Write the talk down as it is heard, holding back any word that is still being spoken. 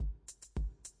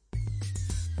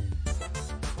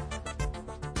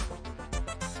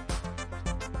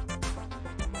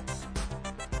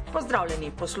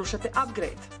Pozdravljeni, poslušate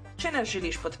Upgrade. Če nas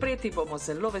želiš podpreti, bomo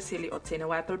zelo veseli ocene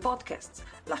v Apple Podcasts.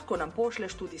 Lahko nam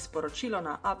pošleš tudi sporočilo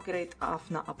na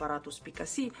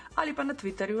upgrade@aparatus.si ali pa na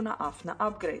Twitterju na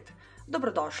 @upgrade.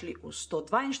 Dobrodošli v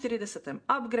 142.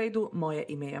 Upgradeu, moje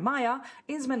ime je Maja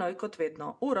in z menoj kot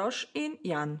vedno Uroš in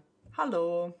Jan.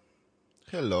 Halo.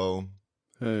 Hello.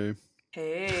 Hej.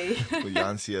 Hej.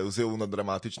 Jan si je vzel na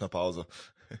dramatično pauzo.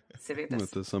 Seveda. No,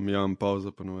 to sem Jan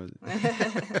pauza ponovadi.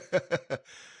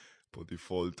 Po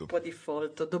defaultu. Po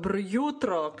defaultu. Dobro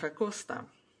jutro, kako sta?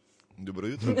 Dobro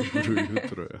jutro. Dobro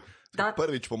jutro, ja. Da,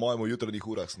 Prvič po mojem v jutranjih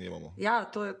urah snemamo. ja,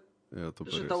 to je Ja, to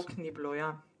pa že res. dolgo ni bilo,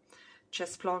 ja. Če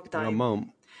sploh kdaj. Ja,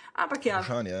 imam. Ampak ja,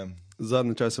 Vprašanje je.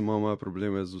 Zadnji čas imam malo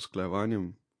probleme z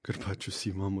usklajevanjem, ker pač vsi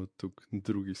imamo tukaj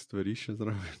drugih stvari še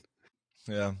zraven.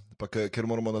 Ja, pa ker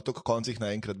moramo na toliko koncih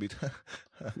naenkrat biti.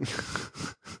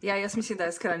 ja, jaz mislim, da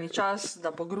je skrajni čas,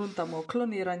 da pogruntamo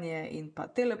kloniranje in pa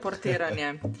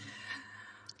teleportiranje.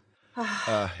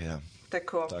 Ja,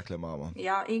 Tako. takle imamo.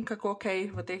 Ja, in kako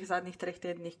kaj v teh zadnjih 3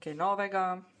 tednih, kaj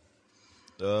novega?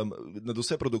 Nad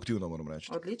vse produktivno moram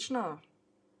reči. Odlično.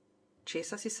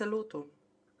 Česa si se lotil?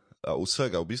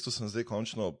 Vsega. V bistvu sem zdaj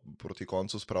končno proti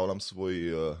koncu spravljam svoj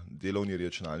delovni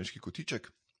računalniški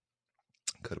kotiček,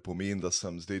 kar pomeni, da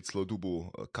sem zdaj celo dobil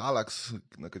Kallax,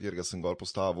 na katerega sem gor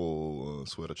postavil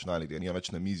svoj računalnik, da nimam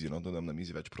več na mizi, no, da nimam na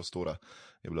mizi več prostora.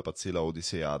 Je bila pa cela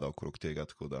odisejada okrog tega,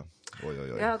 tako da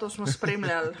ojojoj. Ja, to smo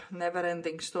spremljali, never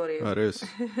ending story. A res?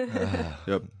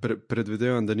 Ja,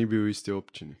 predvidevam, da ni bil v isti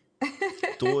občini.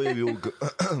 To je bil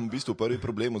v bistvu prvi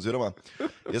problem, oziroma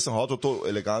jaz sem hotel to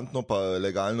elegantno pa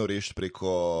legalno rešiti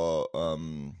preko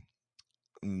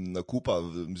nakupa,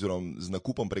 oziroma z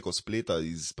nakupom preko spleta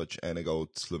iz pač enega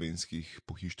od slovenskih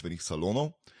pohištvenih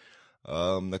salonov,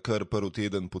 na kar prvi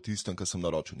teden po tistem, ko sem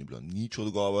naročil, ni bilo nič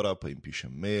odgovora, pa jim pišem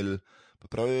mail, pa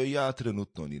pravijo, ja,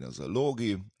 trenutno ni na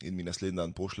zalogi in mi naslednji dan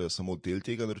pošljajo samo del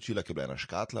tega naročila, ki je bila ena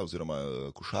škatla oziroma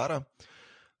košara.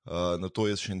 Na to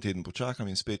jaz še en teden počakam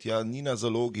in spet, ja, ni na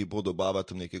zalogi, bo dobava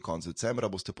tam nekaj konc decembra,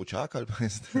 boste počakali, pa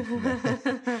jaz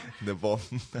ne bom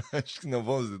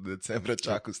do decembra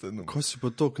čakal. Ko si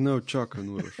pa tok neočakan,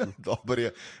 Uroš? Dobar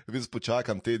je, jaz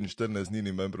počakam teden, 14 dni,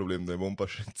 nimam problem, ne bom pa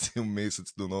še cel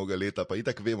mesec do novega leta, pa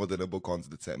itak vemo, da ne bo konc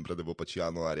decembra, da bo pač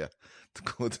januarja.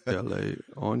 Tako da... Ja, lej,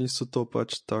 oni so to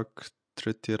pač tak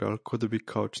tretirali, kot da bi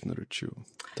kavč naročil.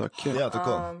 Tak je. Ja,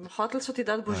 tako. Hotel so ti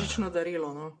dati božično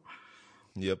darilo, no.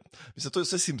 Yep. Mislim, to je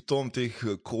vse simptom teh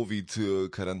COVID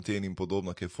karanten in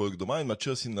podobno, ki je folk doma in ima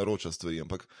čas in naroča stvari,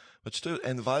 ampak pač to je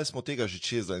en val smo tega že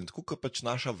čezali in tako, kot pač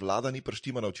naša vlada ni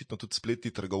preštimana, očitno tudi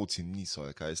spletni trgovci niso,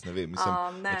 kaj jaz ne vem,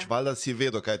 mislim, pač valjda si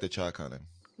vedo, kaj te čaka, ne.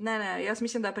 Ne, jaz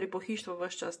mislim, da je pri pohištvu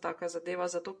ves čas taka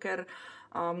zadeva, zato ker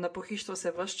na pohištvo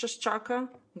se ves čas čaka,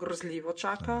 grozljivo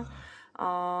čaka.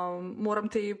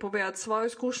 Moram ti povedati svojo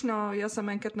izkušnjo, jaz sem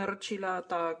enkrat naročila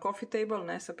ta coffee table,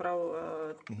 ne, se pravi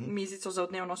mizico za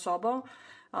dnevno sobo.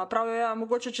 Pravijo, ja,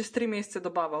 mogoče čez 3 mesece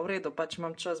dobava, v redu, pač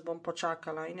imam čas, bom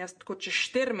počakala. In jaz tako čez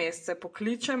 4 mesece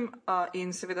pokličem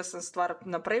in seveda sem stvar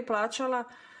naprej plačala.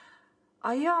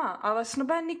 A vas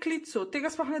noben ni klical, tega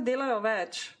sploh ne delajo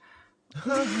več.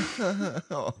 Ne.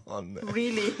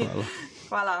 Really?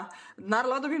 Hvala. Denar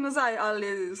lahko dobim nazaj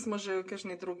ali smo že v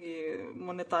kakšni drugi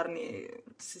monetarni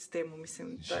sistemu,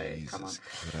 mislim, da je come on.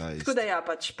 Tako da ja,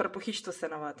 pač pri pohištvu se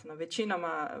navadi, no,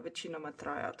 večinoma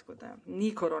traja, tako da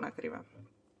ni korona kriva.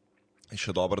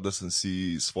 Še dobro, da sem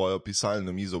si svojo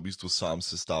pisalno mizo v bistvu sam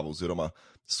sestavil, oziroma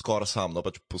skoraj sam, no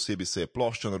pač posebej se je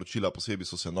plošča naročila, posebej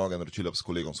so se noge naročila, s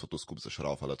kolegom so to skupaj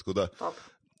zašraufali, tako da Top.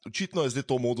 očitno je zdaj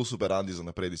to modus operandi za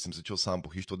naprej, da sem začel sam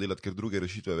pohištvo delati, ker druge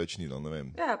rešitve več ni, no, ne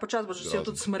vem. Ja, počas boš začel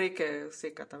tudi smreke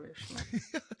sekata, veš,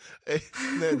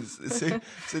 ne.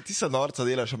 Sej ti sa norca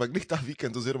delaš, ampak glih ta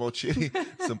vikend oziroma včeraj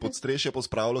sem pod strešje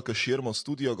pospravljal kaširmo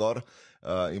studio gor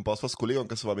in pa sva s kolegom,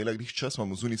 ki sva imela glih čas,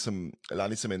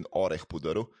 lani sem en oreh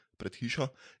podaril pred hišo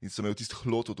in sem imel tisti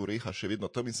hlot od oreha še vedno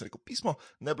tam in sem rekel, pismo,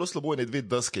 ne bilo slabo ene 2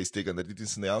 deske iz tega narediti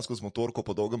in sem dejansko z motorko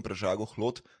po dolgem prežagal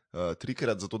hlot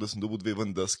 3-krat, zato da sem dobil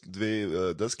 2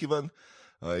 deski ven,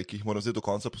 ki jih moram zdaj do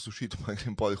konca posušiti, pa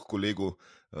grem pa jih kolegu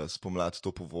spomladi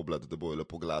to povobljati, da bojo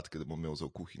lepo gladke, da bom imel za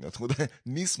v kuhinjo. Tako da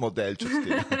nismo delč od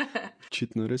tega.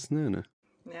 Očitno res ne.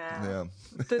 Ja.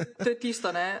 To je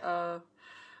tisto, ne.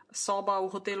 Soba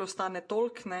v hotelu stane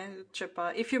toliko, ne, če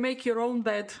pa if you make your own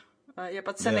bed, je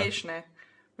pa cenejš, ne.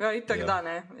 Ja, itak da,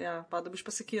 ne. Ja, pa dobiš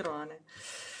pa sekiro, a ne.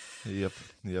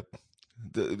 Yep.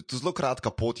 To je zelo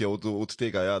kratka pot je od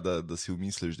tega, ja, da si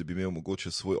umisliš, da bi imel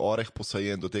mogoče svoj oreh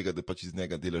posajen, do tega, da pač iz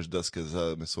njega delaš deske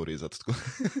za meso rezati.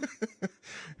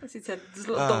 Sicer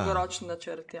zelo dolgoročen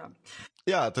načrt, ja.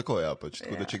 Ja, tako je. Ja, pač.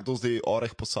 Tako, da, če kdo zdaj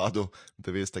oreh posadil,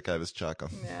 da veste, kaj vas čaka.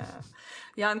 Ja.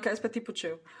 Jan, kaj si pa ti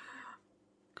počel?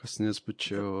 Kaj sem jaz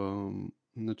počel?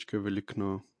 Nič kaj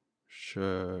veliko, še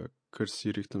kar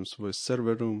si rihtam svoj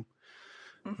server room.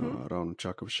 Ravno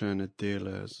čakam še ene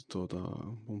dele, zato da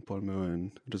bom pa imel en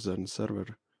rezervni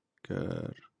server,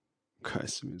 ker kaj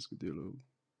se mi je zgodilo v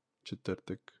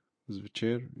četrtek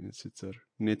zvečer in sicer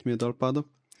net mi je dal padel.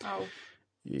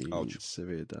 In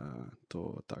seveda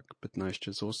to tak 15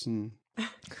 čez 8.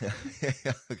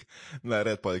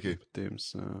 Najred pa je kaj. Potem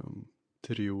sem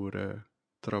 3 ure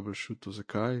troubleshootal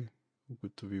zakaj,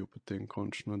 ugotovil potem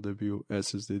končno, da je bil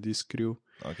SSD disk kriv.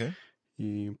 Okay.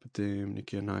 In potem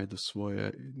nekje najdu svoje,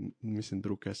 mislim,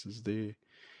 drug SSD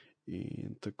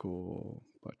in tako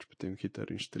pač potem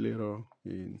hiter inštaliral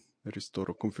in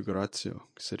restoral konfiguracijo,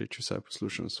 ki se reči vsaj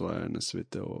poslušam svoje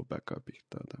nasvete o backupih.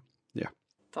 Ja.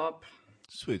 Top.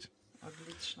 Sweet.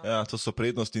 Odlično. Ja, to so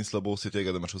prednosti in slabosti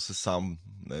tega, da imaš vse sam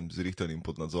zrihtanim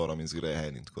pod nadzorom in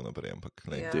zgrajen in tako naprej. Ampak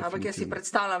jaz si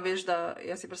predstavljam, veš, da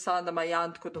ima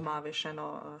Jan tako doma, veš,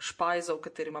 eno špajzo, v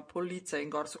kateri ima police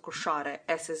in gor so košare,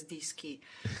 SSD-ski,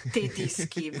 te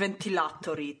diski,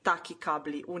 ventilatori, taki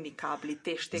kabli, uni kabli,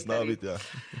 te štekari. Znavit, ja.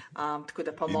 Tako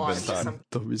da pa moja nisem.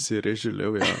 To bi si res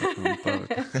želel, ja,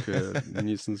 ampak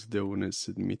nisem zadev v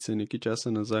 7 nekaj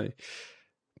časa nazaj,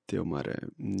 te omare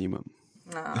nimam.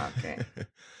 Okay.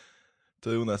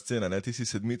 To je una scena, ne? Ti si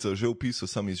 7 že vpisal,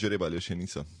 sam izžrebali še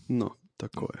niso. No,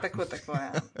 tako je. Tako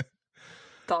je.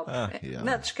 Top. Ja.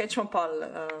 Nač, kaj ćemo pa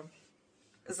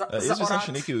za orat,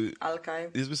 ali kaj?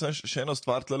 Jaz bi sem še eno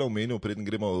stvar tle omenil, preden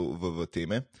gremo v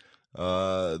teme.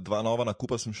 2 nova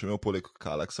nakupa sem še imel poleg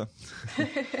Kallaxa.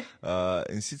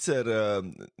 In sicer,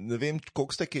 ne vem,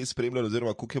 koliko ste kaj spremljali,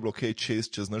 oziroma koliko je bilo kaj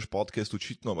čez naš podcast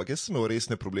očitno, ampak jaz sem imel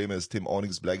resne probleme s tem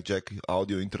Onyx Blackjack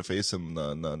audio interfejsem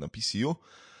na PC-ju,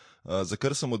 za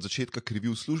kar sem od začetka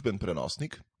krivil služben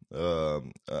prenosnik.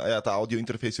 Ta audio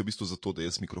interfejs je v bistvu zato, da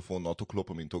jaz mikrofon noto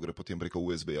klopam in to gre potem preko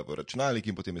USB-ja v računalnik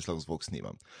in potem jaz lahko zvok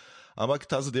snimam. Ampak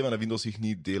ta zadeva na Windowsih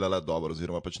ni delala dobro,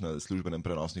 oziroma pač na službenem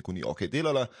prenosniku ni ok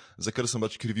delala, za kar sem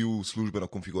pač krivil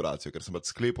službeno konfiguracijo, ker sem pač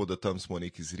sklepal, da tam smo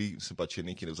neki sem pač je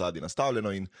nekaj v zadnji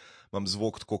nastavljeno in imam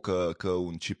zvok tako kot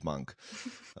un chipmunk.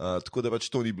 Tako da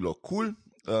pač to ni bilo cool.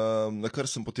 Na kar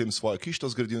sem potem svojo kišto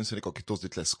zgradil in sem rekel, ki to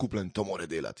zdaj tle skupljen, to more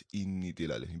delati. In ni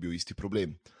delali, je bil isti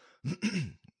problem.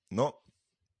 No,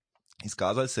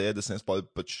 izkazali se je, da sem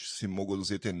pač si mogel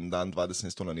vzeti en dan, 2, da sem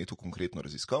to na netu konkretno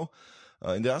raziskal.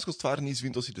 In dejansko stvar ni z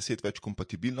Windows 10 več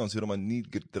kompatibilna, oziroma ni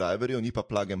driverjev, ni pa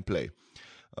plug and play.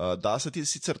 Da se ti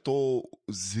sicer to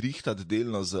zrihtati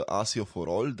delno z ASIO for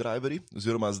All driverji,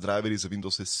 oziroma z driverji za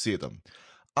Windows 7.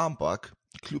 Ampak,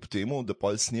 kljub temu, da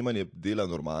pol snemanje dela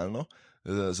normalno,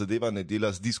 zadeva ne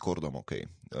dela z Discordom, ok.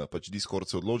 Pač Discord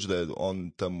se odloči, da on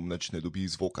tam ne dobi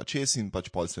zvoka čez in pač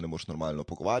pol se ne moš normalno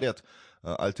pogovarjati,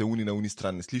 ali te uni na uni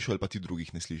strani ne slišiš, ali pa ti drugih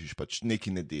ne slišiš, pač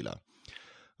neki ne dela.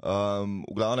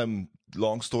 V glavnem,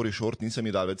 long story short, nisem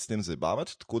mi dal več s tem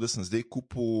zabavati, tako da sem zdaj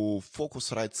kupil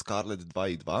Focusrite Scarlett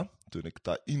 2.2, to je nek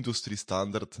ta industry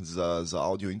standard za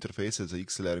audio interfejse, za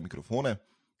XLR mikrofone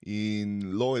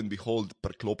in lo and behold,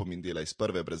 preklopam in dela iz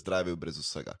prve, brez drive, brez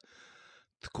vsega.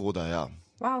 Tako da ja,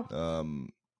 wow.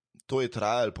 To je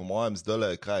trajalo po mojem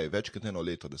zdaj več kot 1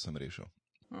 leto, da sem rešil.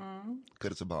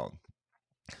 Kar zabaven.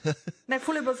 Ne,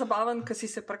 ful je bil zabaven, ker si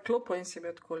se preklopil in si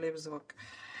imel tako lep zvok.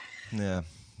 Ja,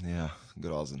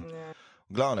 grozen.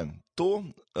 V glavnem, to,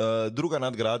 druga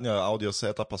nadgradnja audio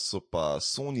seta pa so pa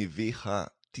Sony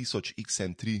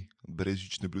VH1000XM3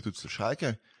 brezžične Bluetooth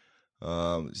slušalke,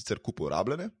 sicer kupil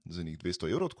rabljene, za njih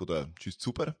 200 €, tako da čist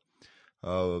super.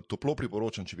 Toplo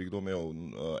priporočam, če bi kdo imel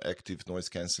Active Noise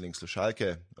Cancelling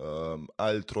slušalke,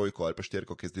 ali 3 ali pa 4,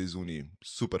 ki je zdaj zunaj,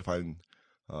 super fajn.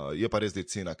 Je pa res zdaj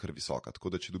cena kar visoka, tako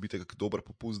da če dobite kak dober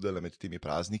popust med temi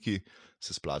prazniki,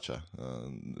 se splača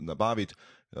nabaviti.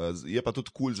 Je pa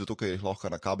tudi cool, zato ker jih lahko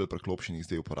na kabel preklopš in jih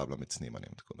zdaj uporabljam med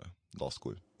snemanjem, tako da dost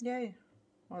cool. Jej,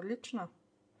 odlično.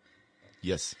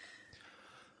 Yes.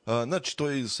 Nič, to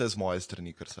je vse z moje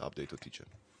strani, kar se update tiče.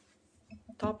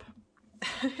 Top.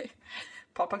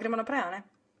 Pa gremo naprej, a ne?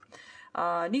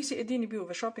 Nisi edini bil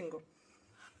v shoppingu.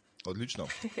 Odlično,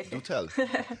 do tell.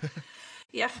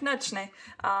 Ja, nič ne.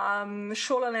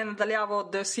 Šolanje nadaljavo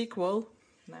The Sequel,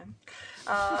 Ne.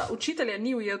 Učitelje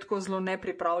ni ujel tako zelo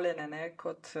nepripravljene, ne,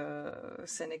 kot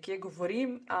se nekje govori,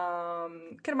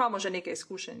 ker imamo že nekaj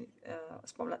izkušenj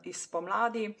iz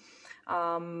pomladi.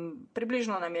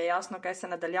 Približno nam je jasno, kaj se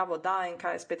nadaljavo da in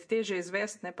kaj je spet teže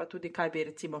izvesti, ne, pa tudi kaj bi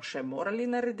recimo še morali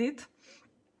narediti.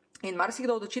 In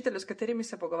marsikdo od učiteljev, s katerimi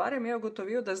se pogovarjam, je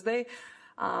ugotovil, da zdaj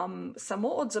samo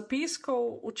od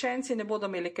zapiskov učenci ne bodo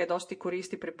imeli kaj dosti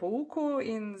koristi pri pouku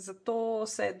in zato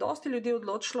se je dosti ljudi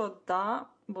odločilo, da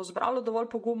bo zbralo dovolj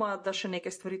poguma, da še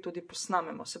neke stvari tudi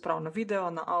posnamemo, se pravi na video,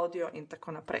 na audio in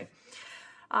tako naprej.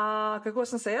 Kako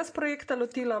sem se jaz projekta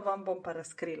lotila, vam bom pa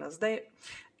razkrila. Zdaj,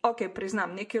 ok,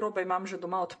 priznam, neki robe imam že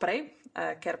doma odprej,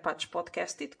 ker pač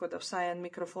podcasti, tako da vsaj en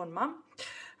mikrofon imam.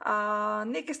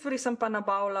 Neke stvari sem pa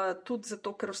nabavila tudi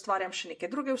zato, ker ustvarjam še neke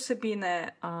druge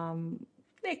vsebine,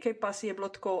 nekaj pa si je bilo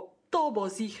tako, to bo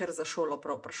ziher za šolo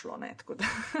prav prišlo, ne, tako da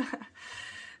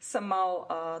sem mal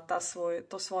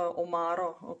to svojo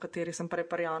omaro, o kateri sem prej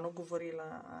Parjanu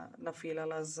govorila,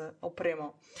 nafilala z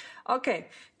opremo. Ok,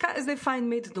 kaj je zdaj fajn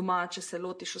imeti doma, če se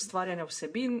lotiš ustvarjanja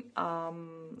vsebin,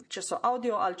 če so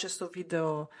audio ali če so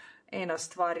video, ena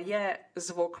stvar je,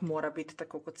 zvok mora biti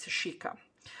tako, kot se šika.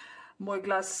 Moj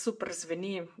glas super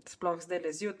zveni, sploh zdaj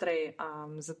le zjutraj,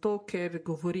 zato ker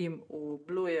govorim v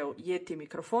Bluejev Yeti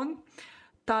mikrofon.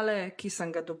 Tale, ki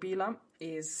sem ga dobila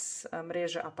iz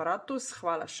mreže Aparatus,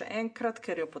 hvala še enkrat,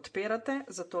 ker jo podpirate,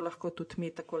 zato lahko tudi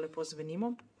mi tako lepo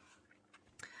zvenimo.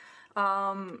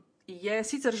 Je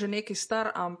sicer že nekaj star,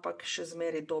 ampak še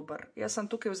zmeraj dober. Jaz sem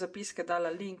tukaj v zapiske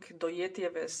dala link do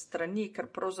Yetijeve strani,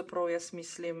 ker pravzaprav jaz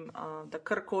mislim, da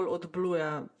karkoli od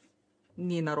Blueja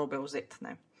ni narobe vzeti,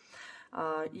 ne.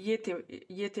 Yeti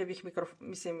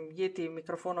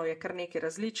mikrofonov je kar nekaj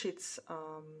različic,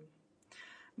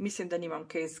 mislim, da nimam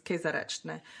kaj za reči,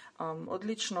 ne.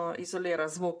 Odlično izolira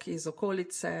zvok iz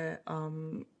okolice,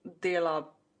 dela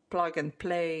plug and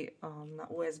play na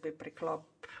USB priklop,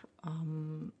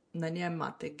 na njem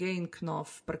imate gain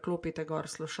knof, preklopite gor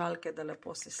slušalke, da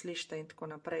lepo se slišite in tako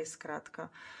naprej, skratka.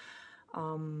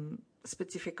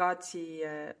 Specifikacij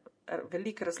je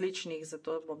veliko različnih,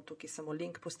 zato bom tukaj samo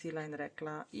link postila in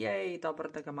rekla, jej, dobro,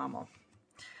 da ga imamo.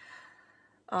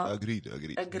 Agreed.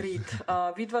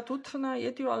 Vidva tudi na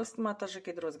Yetiju ali imata že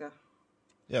kaj drugega?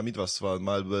 Ja, midva sva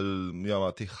malo bolj,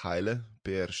 imamo te Hajle,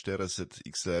 PR40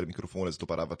 XLR mikrofone, zato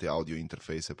pa raba te audio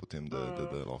interfejse potem, da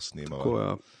lahko snemava. Tako,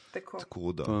 ja.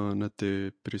 Tako da. Pa na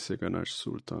te prisega naš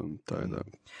sultan, tajda.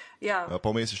 Ja.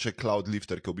 Pa vmes je še Cloud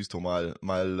Lifter, ki v bistvu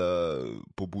mal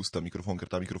pobusta mikrofon,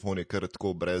 ker ta mikrofon je kar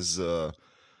tako brez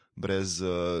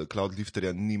Cloud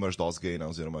Lifterja nimaš dosti gaina,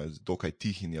 oziroma je dokaj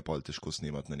tih in je pa težko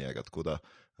snemati na njega, tako da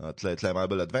tle je malo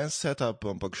bolj advanced setup,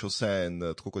 ampak še vse in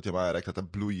tako kot je Maja rekla, ta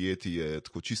Blue Yeti je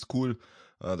tako čist cool.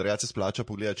 Drugače se splača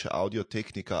pogledati še Audio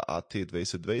Technica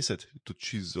AT2020, tudi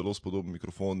čist zelo spodoben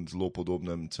mikrofon, zelo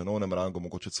podobnem cenovnem rangu,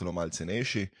 mogoče celo malo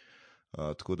cenejši,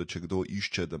 tako da če kdo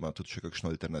išče, da ima tudi še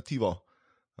kakšno alternativo,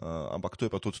 ampak to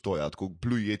je pa tudi to, ja, tako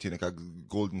Blue Yeti je nekak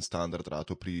golden standard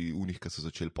rato pri unih, ki so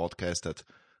začeli podcastati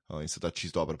in se da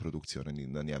čist dobro produkcijo na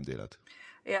njem delati.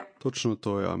 Ja. Točno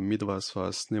to, ja, midva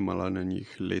sva snemala na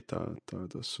njih leta,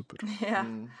 da super. Ja.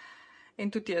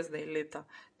 In tudi jaz zdaj leta,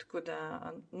 tako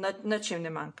da načem ne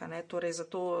manjka, ne, torej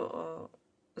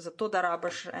zato, da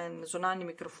rabaš en zunanji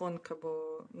mikrofon, ki bo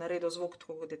naredil zvok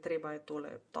tako, kot je treba, je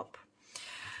tole top.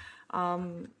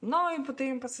 No in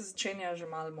potem pa se začenja že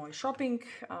malo moj shopping,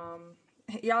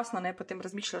 jasno, ne, potem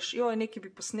razmišljaš, nekaj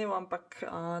bi posnel, ampak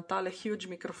tale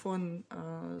huge mikrofon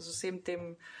z vsem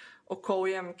tem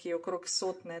okovjem, ki je okrog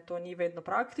sotne, to ni vedno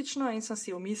praktično in sem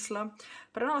si umislila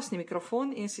prenosni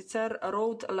mikrofon in sicer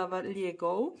Rode Lavalier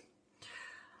Go.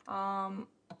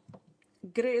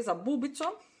 Gre za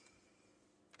bubico,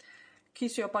 ki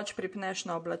si jo pač pripneš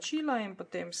na oblačila in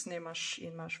potem snemaš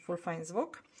in imaš full fajn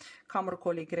zvok,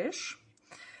 kamorkoli greš.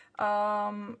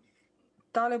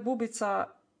 Tale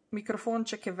bubica,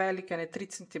 mikrofonček je velik, 3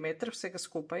 cm vsega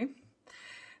skupaj.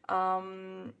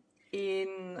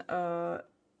 In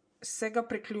se ga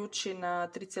priključi na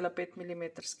 3,5 mm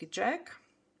jack.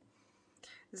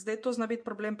 Zdaj to zna biti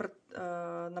problem pri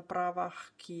napravah,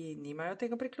 ki nimajo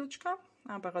tega priključka,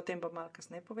 ampak o tem bom malo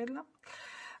kasneje povedala.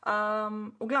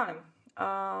 V glavnem,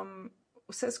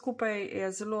 vse skupaj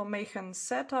je zelo majhen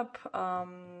setup,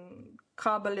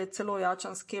 kabel je celo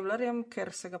jačan s kevlarjem, ker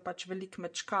se ga pač veliko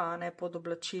mečka, ne, pod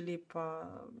oblačili, pa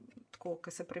tako, ko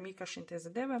se premikaš in te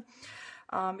zadeve.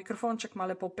 Mikrofonček ima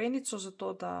lepo penico,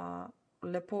 zato da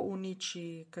lepo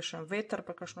uniči kakšen veter,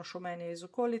 pa kakšno šumenje iz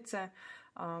okolice.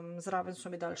 Zraven so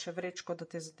mi dali še vrečko, da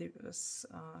te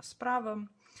spravim.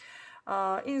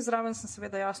 In zraven sem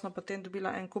seveda jasno potem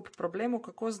dobila en kup problemov,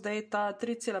 kako zdaj ta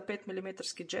 3,5 mm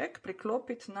jack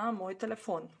priklopiti na moj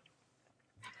telefon.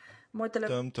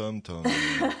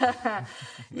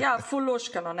 Ja, ful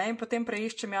loškano, ne, in potem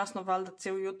preiščem jasno valjda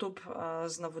cel YouTube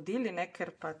z navodili, ne,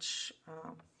 ker pač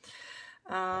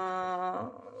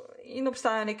in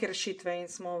obstajajo neke rešitve in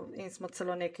smo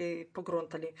celo nekaj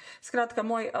pogruntali. Skratka,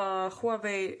 moj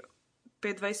Huawei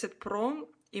P20 Pro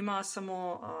ima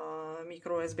samo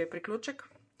mikro USB priključek,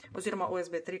 oziroma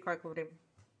USB 3, kaj govorim.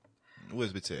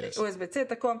 USB-C. USB-C,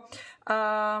 tako.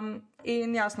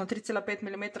 In jasno, 3,5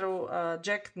 mm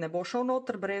jack ne bo šel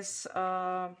noter brez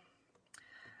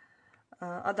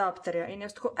adapterja. In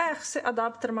jaz tako, se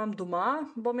adapter imam doma,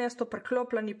 bom jaz to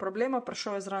preklopila, ni problema,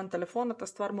 prišel je zraven telefona, ta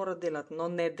stvar mora delati. No,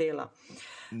 ne dela.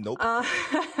 Nope.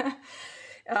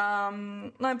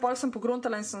 No in pol sem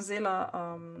pogruntala in sem vzela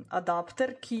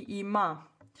adapter, ki ima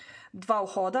 2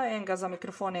 vhoda, enega za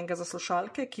mikrofon, enega za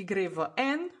slušalke, ki gre v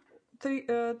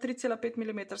 3,5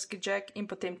 mm jack in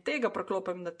potem tega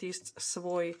preklopim na tist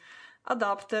svoj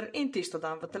adapter in tisto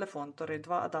dam v telefon, torej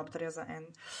 2 adapterja za en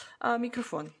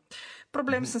mikrofon.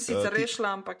 Problem sem sicer rešila,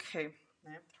 ampak hej.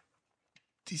 Ne.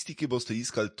 Tisti, ki boste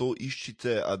iskali to,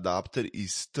 iščite adapter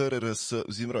iz TRRS,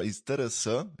 oziroma iz TRS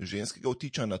ženskega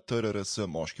vtiča na TRRS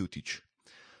moški vtič.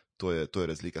 To je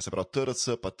razlika. Se pravi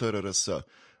TRS pa TRRS.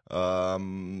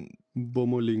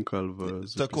 Bomo linkali v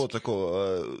zapisku. Tako.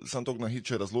 Sam to na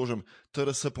hitro razložim.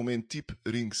 TRS pomeni tip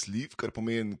ring sleeve, kar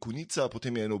pomeni kunica,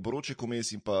 potem je eno obroček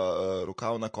vmes in pa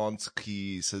rokav na konc,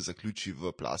 ki se zaključi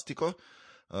v plastiko.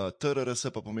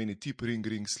 TRRS pa pomeni tip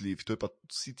ring sleeve. To je pa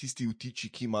vsi tisti vtiči,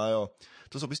 ki imajo,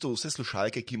 to so v bistvu vse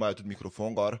slušalke, ki imajo tudi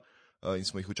mikrofon gor in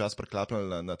smo jih včasih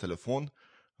preklapljali na telefon.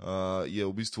 Je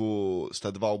v bistvu sta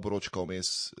 2 obročka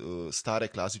vmes, stare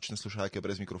klasične slušalke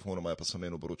brez mikrofona, imajo pa samo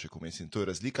en obroček vmes in to je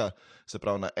razlika. Se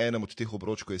pravi, na enem od teh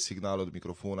obročkov je signal od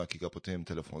mikrofona, ki ga potem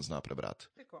telefon zna prebrati.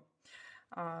 Tako.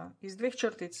 Iz 2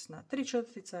 črtic na 3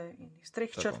 črtice in iz 3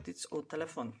 črtic v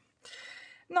telefon.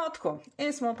 No, tako.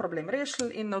 In smo problem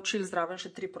rešili in naučili zraven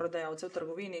še 3 prodajalce v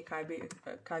trgovini,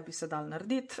 kaj bi se dal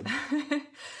narediti.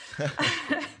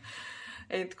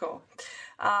 In tako.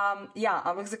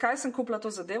 Ampak zakaj sem kupila to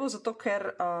zadevo? Zato,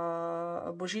 ker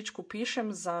Božičku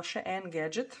pišem za še en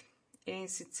gadget in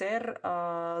sicer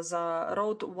za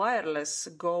Rode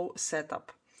Wireless Go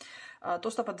setup.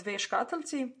 To sta pa 2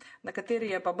 škatlici, na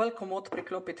kateri je pa bolj komod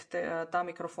priklopiti ta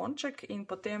mikrofonček in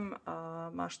potem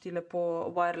imaš ti lepo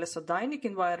wireless oddajnik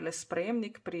in wireless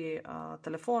sprejemnik pri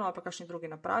telefonu ali pa kakšni drugi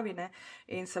napravi, ne?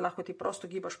 In se lahko ti prosto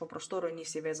gibaš po prostoru in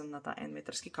nisi vezan na ta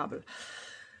 1-metrski kabel.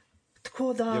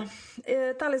 Tako da,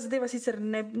 tale zadeva sicer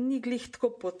ni glih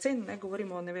tako pocen, ne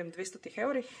govorimo o, 200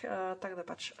 evrih, tako da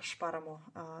pač šparamo,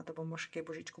 da bomo še kaj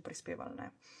Božičku prispevali, ne.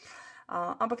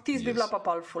 Ampak bi bila pa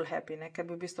pol full happy, ne, ker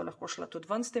bi v bistvu lahko šla tudi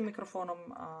ven s tem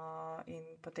mikrofonom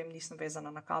in potem nisem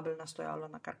vezana na kabel, na stojalo,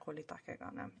 na karkoli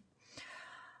takega, ne.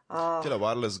 Tela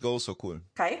wireless go so cool.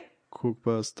 Kaj? Koliko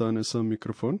pa stane sam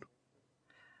mikrofon?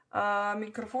 Za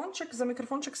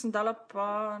mikrofonček sem dala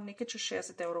pa nekaj čez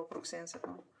 60 evrov, okrog 70,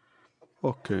 no.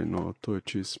 Ok, no, to je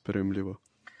čisto sprejemljivo.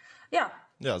 Ja,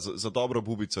 za dobro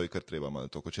bubico je kar treba malo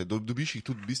to. Če dobiš jih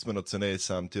tudi bistveno ceneje,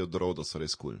 sam ti od Rode so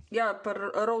res cool. Ja,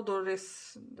 pri Rode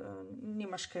res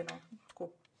nimaš kaj, no, tako.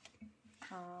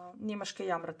 Nimaš kaj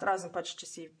jamrati, razen pač, če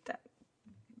si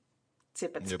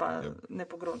cepec, pa ne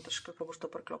pogruntaš, kako boš to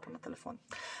preklopil na telefon.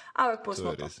 Ampak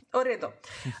pustimo to. V redu.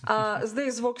 Zdaj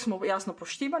zvok smo jasno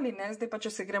poštivali, ne? Zdaj pa, če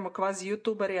se gremo kvazi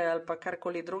youtuberje ali pa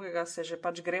karkoli drugega, se že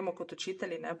pač gremo kot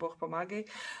učitelji, ne, boh pomagaj.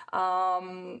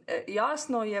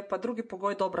 Jasno je pa drugi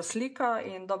pogoj dobra slika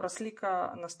in dobra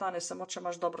slika nastane samo, če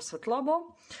imaš dobro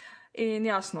svetlobo. In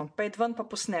jasno, pejt ven pa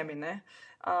posnemi, ne?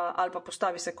 Ali pa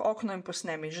postavi se k okno in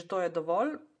posnemi, že to je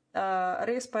dovolj.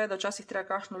 Res pa je, da včasih treba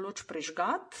kakšno luč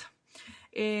prižgati.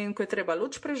 In ko je treba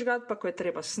luč prežgati, pa ko je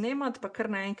treba snemati, pa kar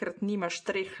naenkrat nimaš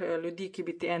 3 ljudi, ki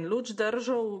bi ti en luč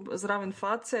držal zraven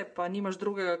face, pa nimaš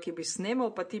drugega, ki bi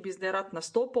snemal, pa ti bi zdaj rad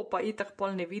nastopil, pa itak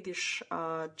pol ne vidiš,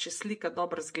 če slika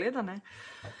dobro zgleda, ne.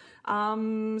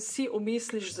 Si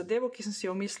umisliš zadevo, ki sem si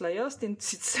jo umislila jaz, in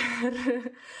sicer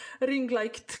ring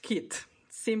like kit,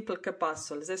 simple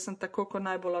capsule. Zdaj sem tako kot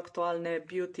najbolj aktualne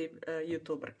beauty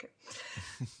youtuberke.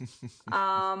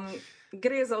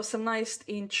 Gre za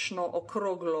 18-inčno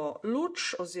okroglo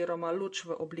luč oziroma luč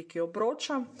v obliki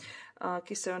obroča,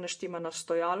 ki se jo naštima na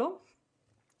stojalo.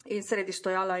 In sredi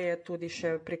stojala je tudi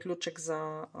še priključek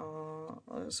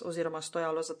oziroma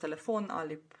stojalo za telefon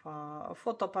ali pa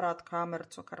fotoaparat,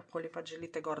 kamerco, karkoli pa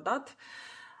želite gor dati.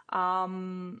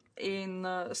 In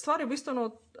stvar je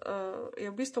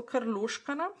v bistvu kar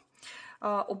luškana.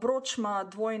 Obroč ima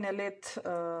dvojne LED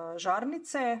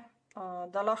žarnice,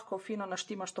 da lahko fino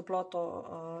naštimaš toploto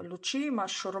luči,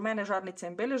 imaš rumene žarnice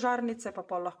in bele žarnice,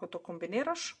 pa lahko to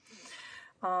kombiniraš.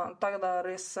 Tako da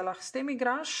res se lahko s tem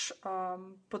igraš.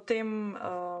 Potem,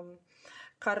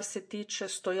 kar se tiče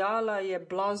stojala, je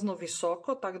blazno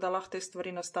visoko, tako da lahko te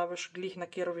stvari nastaviš glih na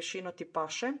katero višino ti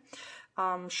paše.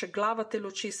 Še glava te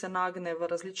luči se nagne v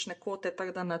različne kote,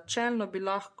 tako da načelno bi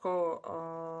lahko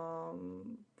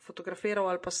fotografiral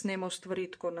ali pa snemal stvari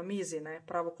tako na mizi, ne,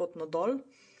 pravokotno dol.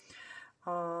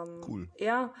 Cool.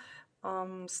 Ja.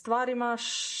 Stvar ima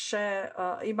še,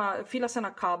 fila se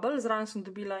na kabel, zraven sem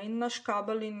dobila in naš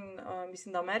kabel in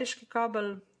mislim, da ameriški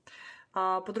kabel.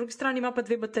 Po drugi strani ima pa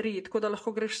 2 bateriji, tako da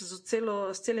lahko greš s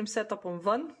celim setupom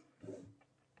ven.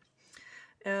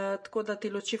 Tako da ti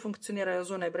luči funkcionirajo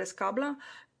zunaj brez kabla.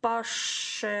 Pa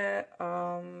še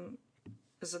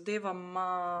zadeva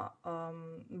ima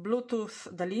Bluetooth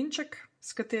daljinček,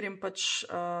 s katerim pač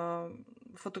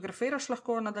fotografiraš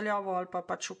lahko nadaljavo ali pa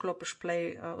pač vklopiš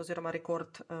play oziroma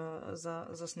rekord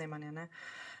za snemanje. Ne?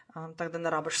 Tako da ne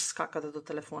rabiš skakati do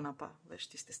telefona, pa veš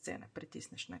tiste scene,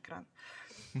 pritisneš na ekran.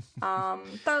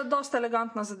 Ta je dosta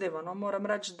elegantna zadeva. No? Moram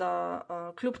reči, da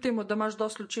kljub temu, da imaš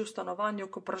dosti luči v stanovanju,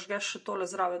 ko pražgeš še tole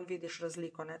zraven, vidiš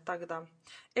razliko. Ne? Tako da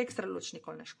ekstra luč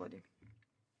nikoli ne škodi.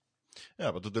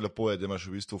 Ja, pa tudi lepo je, da imaš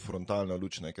v bistvu frontalno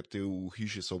luč, ne? Ker te v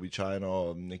hiši so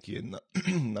običajno nekje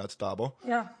nad tabo.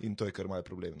 Ja. In to je kar malo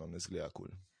problemno, ne zgleda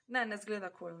kul. Ne zgleda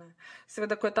kul. Ne.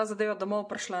 Seveda, ko je ta zadeva domov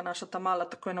prišla, naša ta mala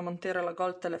takoj namontirala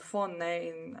gol telefon, ne,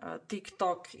 in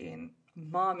TikTok in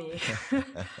mami.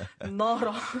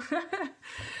 Noro.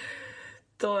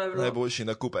 To je bilo Najboljši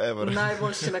nakup ever.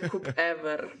 Najboljši nakup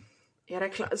ever. Je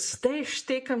rekla, zdaj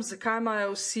štekam, zakaj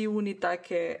imajo vsi uni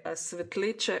take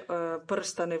svetleče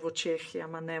prstane v očeh. Ja,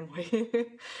 ma ne moj.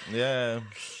 Yeah.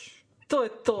 To je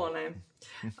to, ne.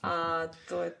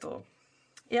 To je to.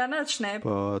 Ja, nič ne.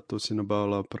 Pa to si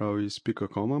nabavila prav iz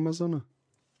 .com Amazona?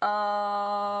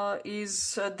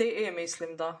 Iz DE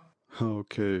mislim, da.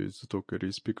 Ok, zato ker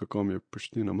iz .com je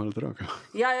poština malo draga.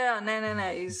 Ja,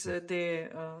 ne, iz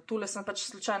DE. Tule sem pač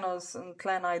slučajno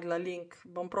tle najdla link,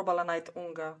 bom probala najti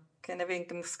unga, ker ne vem,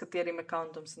 s katerim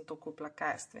accountom sem to kupila,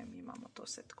 kaj jaz vem, imamo to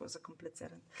vse tako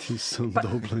zakomplicirano. Ti sem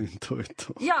dobila in to je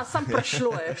to. Ja, sam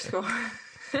prešlo je, ško.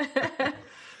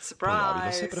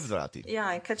 Pojavilo se Surprise. pred vrati.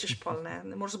 Ja, in kaj češ pol,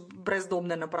 ne moreš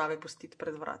brezdomne naprave pustiti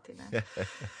pred vrati, ne.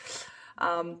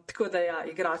 Tako da ja,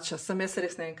 igrača, sem jaz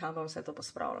res ne vem, kam bom vse to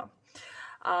pospravila.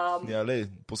 Ja, lej,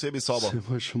 posebej sobo. Se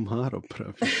imaš omaro,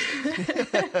 pravi.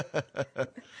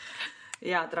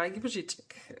 Ja, dragi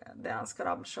Božiček, dejansko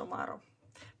rabim še omaro.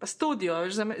 Pa studio,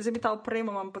 zdaj mi ta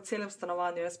opremo imam po celem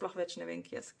stanovanju, jaz sploh več ne vem,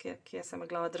 kje se me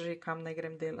glava drži, kam naj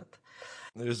grem delati.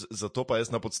 Zato pa jaz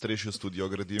na podstrešju studio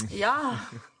gradim. Ja,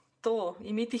 to,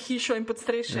 imeti hišo in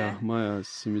podstrešje. Ja, Maja,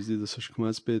 se mi zdi, da so še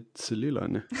kmalu spet selila,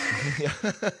 ne?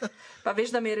 Pa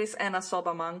veš, da mi res ena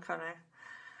soba manjka, ne?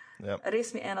 Ja.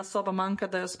 Res mi ena soba manjka,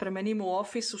 da jo spremenim v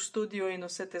office, v studio in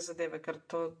vse te zadeve, ker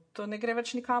to ne gre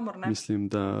več nikamor, ne? Mislim,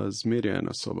 da zmerja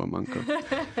ena soba manjka.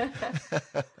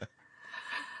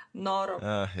 Noro.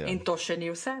 Ja. In to še ni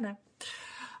vse, ne?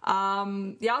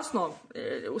 Jasno,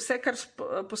 vse, kar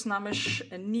posnameš,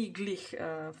 ni glih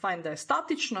fajn, da je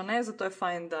statično, ne? Zato je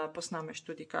fajn, da posnameš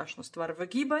tudi kakšno stvar v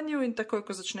gibanju in takoj,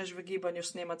 ko začneš v gibanju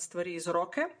snemati stvari iz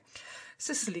roke,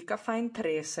 se slika fajn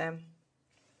trese.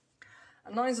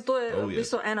 No in zato je v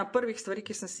bistvu ena prvih stvari,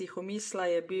 ki sem si jih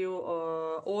omislila, je bil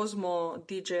Osmo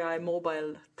DJI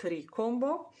Mobile 3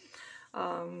 Combo.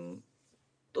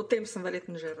 O tem sem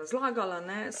verjetno že razlagala,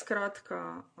 ne,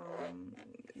 skratka,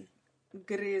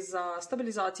 gre za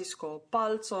stabilizacijsko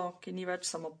palco, ki ni več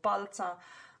samo palca,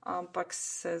 ampak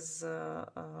se z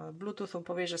Bluetoothom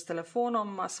poveže s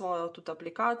telefonom, ima svojo tudi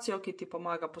aplikacijo, ki ti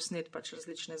pomaga posneti pač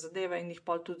različne zadeve in jih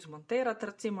pol tudi zmontirati,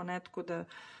 recimo, ne, tako da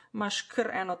imaš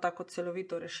kar eno tako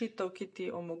celovito rešitev, ki ti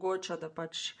omogoča, da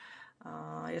pač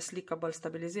je slika bolj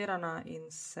stabilizirana in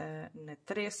se ne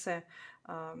trese.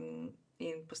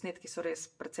 In posnetki so res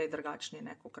precej drugačni,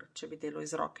 ne, kot če bi delal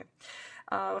iz roke.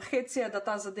 Hec je, da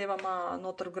ta zadeva ima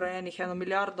noter vgrajenih 1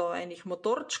 milijardo enih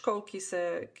motorčkov,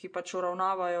 ki pač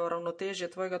uravnavajo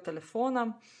ravnotežje tvojega telefona.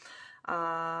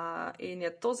 In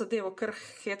je to zadevo kar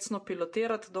hecno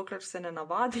pilotirati, dokler se ne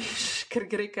navadiš, ker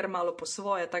gre kar malo po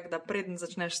svoje, tako da preden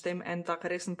začneš s tem en tak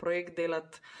resen projekt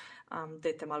delati,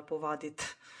 dajte malo povaditi.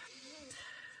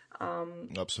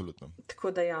 Absolutno.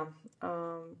 Tako da ja,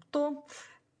 to.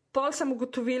 Pol sem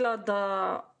ugotovila, da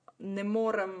ne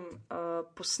morem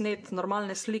posneti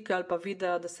normalne slike ali pa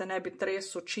videa, da se ne bi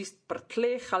tresel čist pri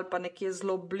tleh ali pa nekje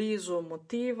zelo blizu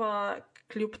motiva,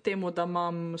 kljub temu, da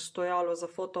imam stojalo za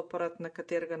fotoaparat, na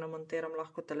katerega namontiram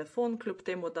lahko telefon, kljub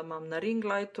temu, da imam na ring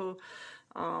lightu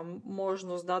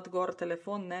možnost dati gor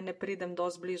telefon, ne pridem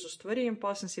dosti blizu stvari in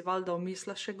pa sem si valjda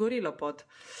omislila še gorilo pod.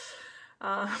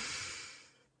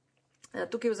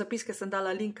 Tukaj v zapiske sem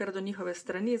dala link kar do njihove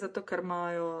strani, zato ker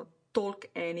imajo toliko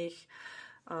enih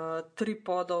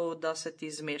tripodov, da se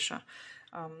ti zmeša.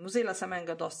 Vzela sem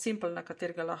enega dosti simpel, na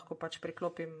katerega lahko pač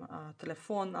priklopim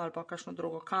telefon ali pa kakšno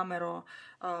drugo kamero.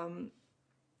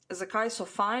 Zakaj so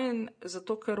fajn?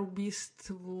 Zato, ker v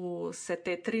bistvu se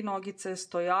te 3 nogice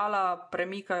stojala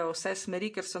premikajo vse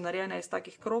smeri, ker so narejene iz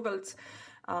takih krogelc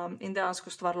in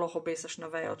dejansko stvar lahko obesiš na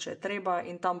vejo, če je treba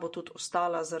in tam bo tudi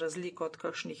ostala za razliko od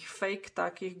kakšnih fake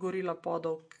takih gorila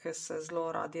podov, ki se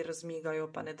zelo radi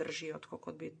razmigajo pa ne držijo tako,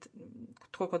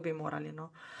 kot bi morali.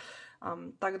 No.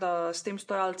 Tako da s tem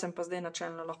stojalcem pa zdaj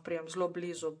načelno lahko prijem zelo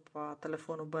blizu, pa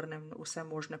telefon obrnem vse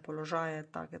možne položaje,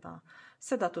 tako da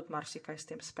se da tudi marsikaj s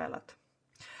tem speljati.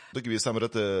 Tukaj bi sam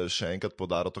rad še enkrat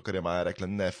podaril to, kar je Maja rekla,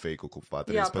 ne fake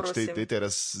okupati. Ja, pač te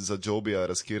za jobija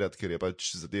razkirati, ker je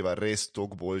pač zadeva res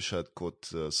toliko boljša,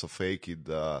 kot so fake,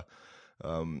 da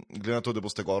glede na to, da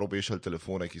boste gor obešali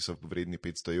telefone, ki so vredni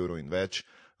 500 € in več,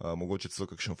 mogoče celo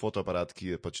kakšen fotoaparat,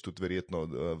 ki je pač tudi verjetno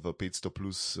v 500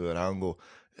 plus rangu,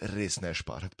 res ne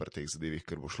šparati pri teh zadevih,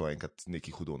 ker bo šlo enkrat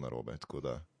neki hudo narobe.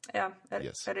 Ja,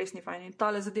 res ni fajn. In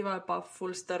tale zadeva je pa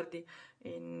full sturdy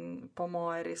in po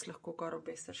moje res lahko gor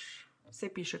obesiš. Vse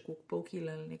piše pol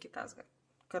kile ali nekaj tazga,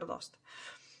 kar dost.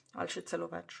 Ali še celo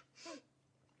več.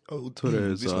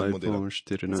 Torej za iPhone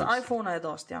 14. Za iPhone je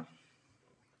dost, ja.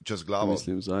 Čez glavo.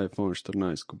 Mislim za iPhone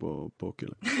 14, ko bo pol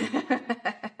kile.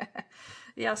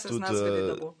 Ja, se zna zgodi,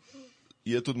 da bo.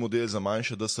 Je tudi model za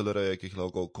manjše DSLR-je, ki jih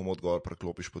lahko komod gor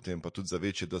preklopiš potem, pa tudi za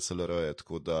večje DSLR-je,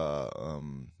 tako da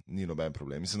ni noben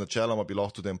problem. Mislim, načeloma bi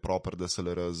lahko tudi en proper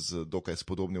DSLR z dokaj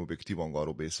spodobnim objektivom gor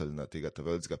obesili na tega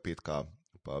TV-ega 5K,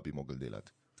 pa bi mogli delati.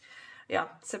 Ja,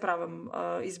 se pravim,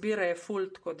 izbira je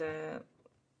full, tako da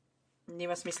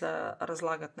nima smisla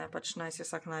razlagati, ne, pač naj si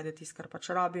vsak najde tisto, kar pač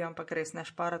rabi, ampak res ne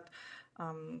šparati,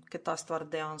 ker ta stvar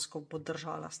dejansko bo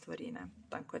držala stvari, ne,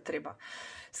 tam, ko je treba.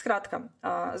 Skratka,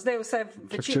 zdaj vse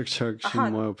večino... Čak, še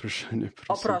moje vprašanje,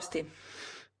 prosim. Oprosti.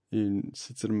 In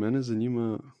sicer mene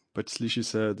zanima, pač sliši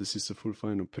se, da si se full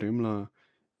fajn opremila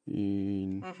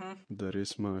in da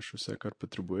res imaš vse, kar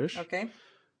potrebuješ. Okay.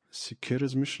 Si kaj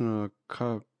razmišljala,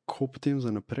 kako potem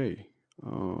za naprej?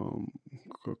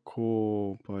 Kako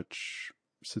pač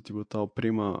se ti bo ta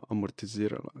oprema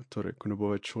amortizirala, torej, ko ne bo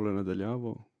več šole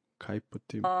nadaljavo, kaj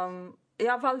potem?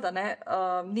 Ja, valjda ne,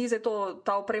 ni zdaj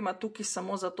ta oprema tukaj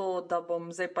samo zato, da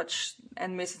bom zdaj pač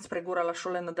en mesec pregurala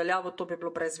šole nadaljavo, to bi bilo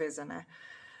brez veze, ne.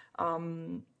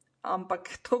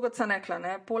 Ampak tako kot sem rekla,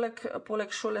 ne,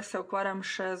 poleg šole se ukvarjam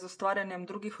še z ustvarjanjem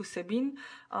drugih vsebin,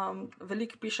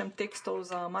 veliko pišem tekstov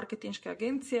za marketinške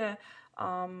agencije,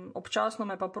 občasno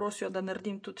me pa prosijo, da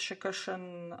naredim tudi še kakšen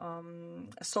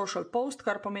social post,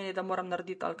 kar pomeni, da moram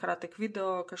narediti ali kratek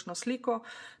video, kakšno sliko,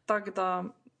 tako da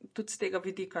tudi z tega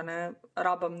vidika ne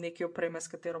rabam neke opreme, s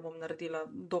katero bom naredila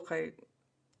dokaj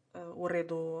v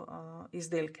redu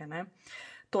izdelke. Ne.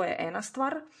 To je ena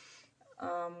stvar.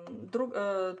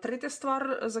 Tretja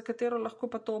stvar, za katero lahko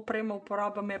pa to opremo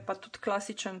uporabljam, je pa tudi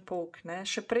klasičen pouk. Ne.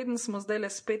 Še preden smo zdajle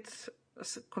spet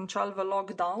končali v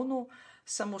lockdownu,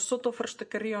 sem vso to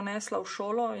frštekarijo nesla v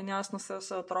šolo in jasno se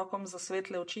otrokom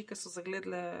zasvetle oči, ki so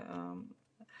zagledale,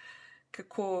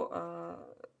 kako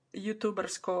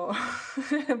youtubersko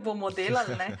bomo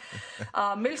delali. Ne.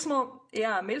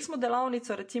 Imeli smo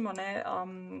delavnico, recimo, ne,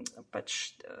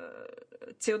 pač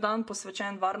cel dan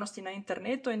posvečen varnosti na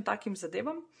internetu in takim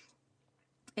zadevam.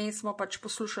 In smo pač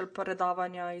poslušali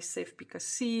predavanja iz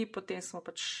safe.si, potem smo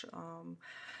pač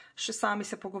še sami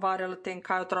se pogovarjali o tem,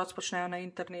 kaj otroci počnejo na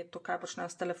internetu, kaj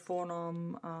počnejo s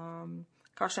telefonom,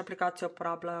 kakšne aplikacije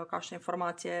uporabljajo, kakšne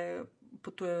informacije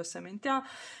potujejo sem in tja.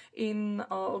 In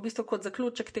v bistvu kot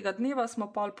zaključek tega dneva smo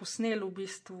pol posneli v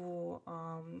bistvu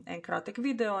en kratek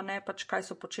video, ne, pač kaj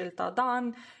so počeli ta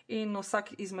dan in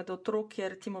vsak izmed otrok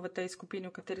je recimo v tej skupini,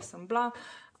 v kateri sem bila,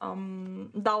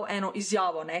 dal eno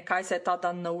izjavo, ne, kaj se je ta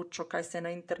dan naučil, kaj se na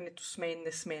internetu sme in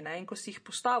ne sme. Ne. In ko si jih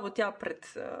postavil tja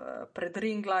pred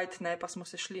ring light, ne, pa smo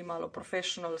se šli malo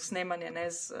professional snemanje, ne,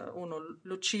 z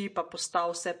luči, pa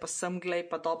postav se, pa sem glej,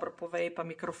 pa dobro povej, pa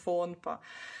mikrofon, pa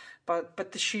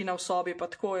tišina v sobi, pa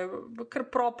tako je kar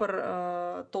proper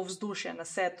to vzdušje na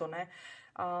setu, ne.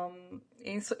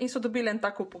 In so dobili en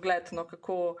tako pogled, no,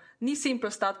 kako ni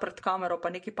simpel stati pred kamero pa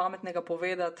nekaj pametnega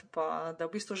povedati, pa da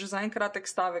v bistvu že za en kratek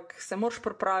stavek se moraš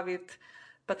pripraviti,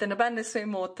 pa te noben ne sme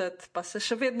motiti, pa se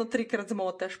še vedno 3-krat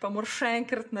zmotiš, pa moraš še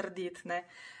enkrat narediti, ne.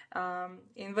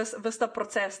 In ves ta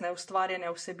proces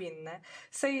ustvarjanja vsebin. Ne.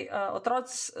 Sej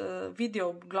otroci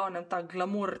vidijo v glavnem ta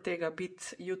glamur tega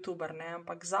biti youtuber, ne,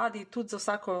 ampak zadnji tudi za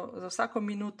vsako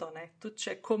minuto, ne, tudi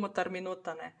če je komutar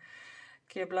minuta, ne,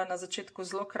 ki je bila na začetku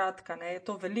zelo kratka, ne, je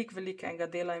to veliko enega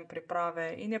dela in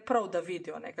priprave in je prav, da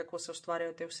vidijo, ne, kako se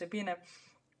ustvarjajo te vsebine.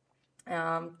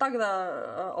 Tako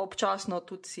da občasno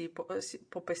tudi si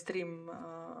popestrim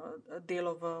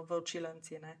delo v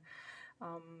učilnici.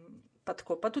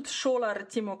 Pa tudi šola,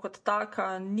 recimo, kot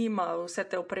taka, nima vse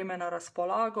te opreme na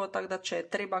razpolago, tako da če je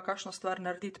treba kakšno stvar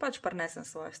narediti, pač prinesem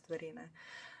svoje stvari. Ne.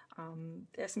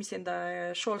 Jaz mislim, da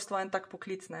je šolstvo en tak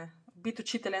poklic, ne. Biti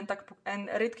učitelj je en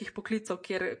redkih poklicov,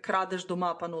 kjer kradeš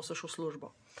doma, pa nosiš v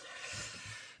službo.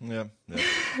 Ja.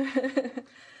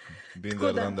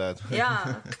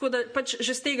 Tako da pač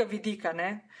že z tega vidika,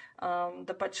 ne,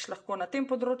 da pač lahko na tem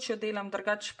področju delam,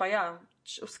 drugače pa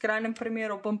v skrajnem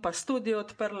primeru bom pa studio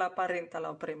odprla, pa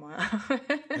rentala opremo.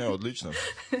 Ja, odlično.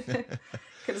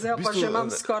 Ker zdaj pa že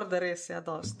imam skoraj da res,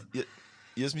 dost.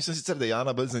 Jaz mislim sicer, da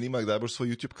Jana bolj zanima, kdaj boš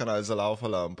svoj YouTube kanal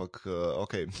zalaufala, ampak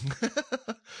okej.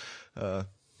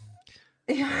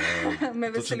 Me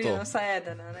veseli, da vsaj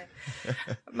eden.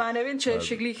 Ne vem, če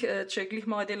je glih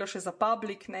moje delo še za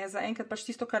public, ne, za enkrat pač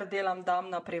tisto, kar delam, dam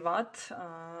na privat,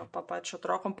 pa pač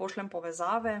otrokom pošljem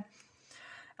povezave.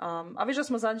 A veš, da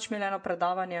smo zadnjič imeli eno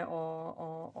predavanje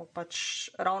o pač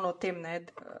ravno o tem, ne,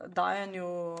 dajanju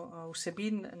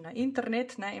vsebin na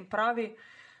internet, ne, in pravi,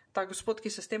 ta gospod, ki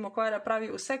se s tem ukvarja,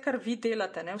 pravi, vse, kar vi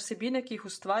delate, ne, vsebine, ki jih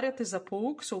ustvarjate za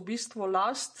pouk, so v bistvu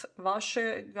last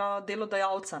vašega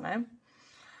delodajalca, ne.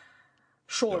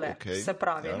 Šole, se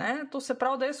pravi. Ne? To se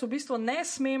pravi, da jaz v bistvu ne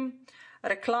smem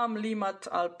reklam limati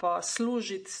ali pa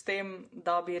služiti s tem,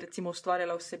 da bi recimo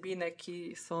ustvarjala vsebine,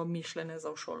 ki so mišljene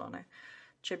za v šolo. Ne?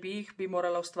 Če bi jih, bi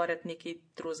morala ustvarjati nekaj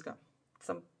drugega.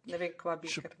 Ne vem, kva bi,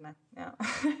 ker ne. Ja.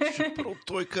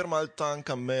 To je kar mal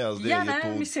tanka meja. Zdaj ja, ne, je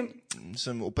to, mislim,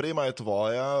 oprema je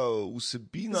tvoja,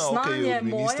 vsebina, znanje od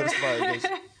ministrstva je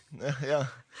ja.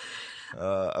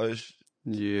 A veš?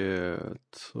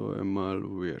 To je mal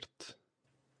weird.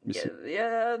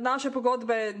 Naše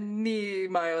pogodbe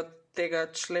nimajo tega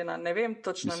člena, ne vem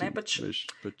točno.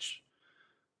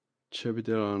 Če bi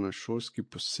delala na šolski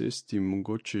posesti,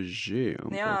 mogoče že,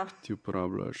 ampak ti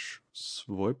uporabljaš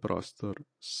svoj prostor,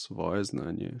 svoje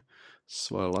znanje,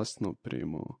 svojo lastno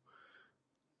opremo.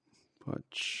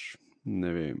 Pač ne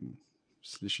vem,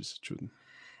 sliši se čudno.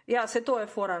 Ja, vse to je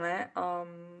fora, ne.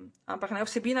 Ampak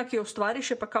vsebina, ki jo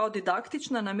ustvariš, je pa kao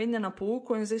didaktična, namenjena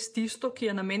pouku in zdaj tisto, ki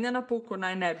je namenjena pouku,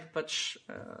 naj ne bi pač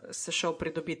se šel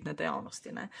pridobiti na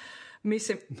dejavnosti. Ne.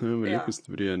 Mislim, veliko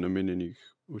stvari je namenjenih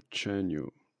učenju.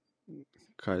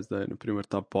 Kaj zdaj, naprimer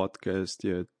ta podcast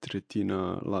je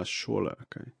tretjina last šole,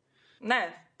 kaj? Ne,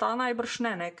 ta najbrž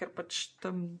ne, ker pač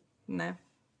tam ne,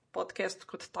 podcast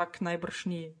kot tak najbrž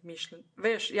ni mišljen.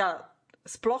 Veš,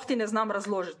 sploh ti ne znam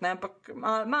razložiti, ne? Ampak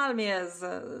malo mi je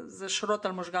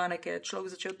zašrotal možgane, ki je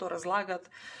človek začel to razlagati.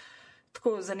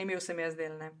 Tako zanimiv se mi je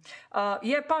zdel.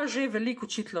 Je pa že veliko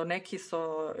učiteljev, ki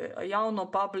so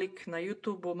javno public na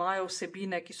YouTubu, imajo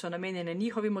vsebine, ki so namenjene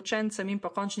njihovim učencem in pa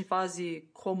v končni fazi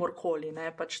komorkoli.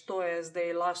 Ne? Pač to je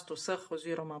zdaj last vseh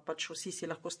oziroma pač vsi si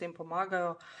lahko s tem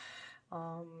pomagajo.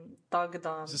 Tako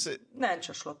da ne,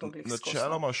 če šlo to glih skozi.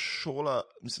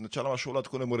 Načeloma šola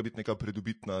tako ne more biti neka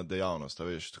pridobitna dejavnost,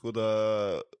 veš. Tako da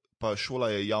pa šola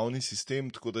je javni sistem,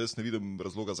 tako da jaz ne vidim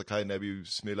razloga, zakaj ne bi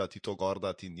smela ti to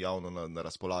gordati in javno na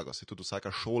razpolago. Se tudi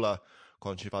vsaka šola v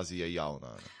končni fazi je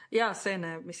javna. Ne? Ja, sej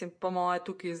ne. Mislim, po moje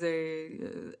tukaj zdaj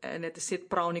 10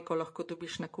 pravnikov lahko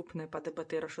dobiš nakupne, pa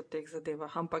debatiraš o teh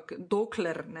zadevah. Ampak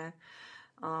dokler ne.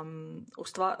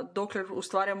 Dokler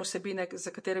ustvarjam vsebine, za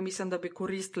katere mislim, da bi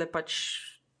koristile pač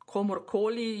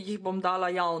komorkoli, jih bom dala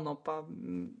javno, pa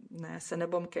ne, se ne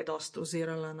bom kaj dosti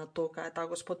ozirala na to, kaj je ta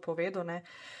gospod povedal.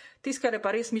 Tisto, kar je pa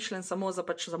res mišljen samo za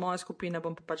moje skupine,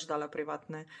 bom pa pač dala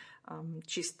privatne,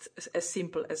 čist as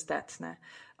simple as that.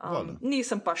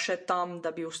 Nisem pa še tam, da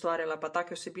bi ustvarjala pa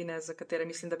take vsebine, za katere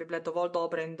mislim, da bi bile dovolj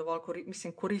dobre in dovolj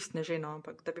koristne že, no,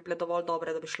 ampak da bi bile dovolj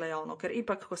dobre, da bi šle javno. Ker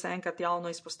ipak, ko se enkrat javno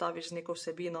izpostaviš z neko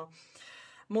vsebino,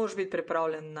 moraš biti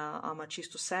pripravljen na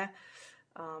čisto vse,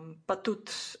 pa tudi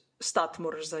stati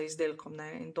moraš za izdelkom, ne,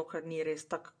 in dokler ni res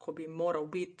tako, ko bi moral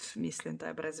biti, mislim,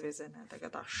 da je brez veze, ne, da ga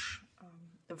daš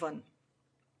ven.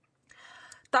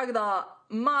 Tako da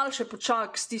mal še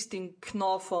počak s tistim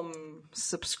knofom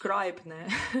subscribe, ne.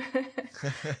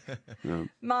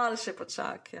 Mal še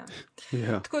počak, ja.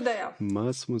 Tako da ja.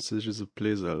 Mal smo se že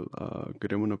zaplezali,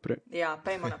 gremo naprej. Ja,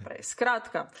 pejmo naprej.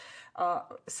 Skratka,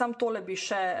 sam tole bi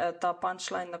še ta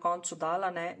punchline na koncu dala,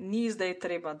 ne. Ni zdaj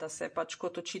treba, da se pač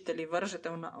kot učitelji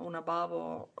vržete v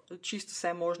nabavo čisto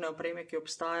vse možne opreme, ki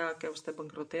obstaja, ker boste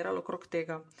bankrotirali okrog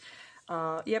tega.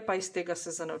 Je pa iz tega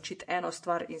se za naučiti eno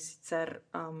stvar in sicer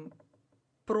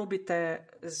probite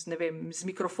z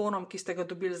mikrofonom, ki ste ga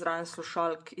dobili zraven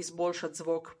slušalk, izboljšati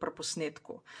zvok pri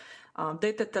posnetku.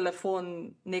 Dajte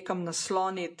telefon nekam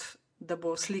nasloniti, da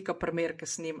bo slika primer, ki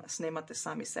snemate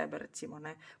sami sebe, recimo.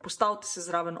 Ne. Postavite se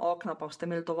zraven okna, pa boste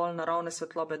imeli dovolj naravne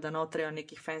svetlobe, da ne treba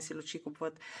nekih fancy luči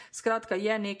kupovati. Skratka,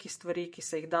 je neki stvari, ki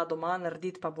se jih da doma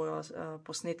narediti, pa bojo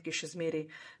posnetki še zmeri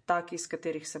taki, iz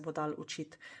katerih se bo dal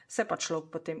učiti. Se pa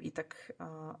človek potem itak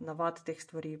navad teh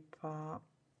stvari pa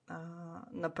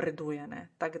napreduje.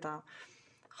 Tako da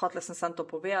hotela sem samo to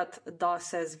povedati, da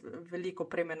se veliko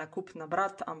opreme nakup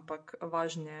nabrati, ampak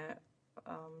važno je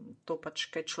to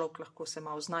pač, kaj človek lahko se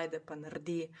malo znajde, pa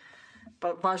naredi,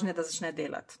 pa važno je, da začne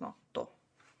delati, no, to.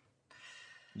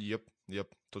 Jep,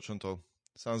 točno to.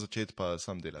 Sam začeti pa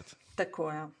sam delati.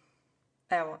 Tako, ja.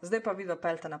 Evo, zdaj pa vidva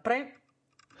peljte naprej.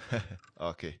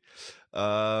 Ok.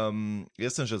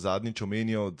 Jaz sem že zadnjič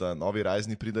omenil, da novi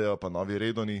Ryzeni pridajo, pa novi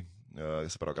Radeoni,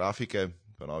 se pravi grafike,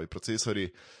 pa novi procesori,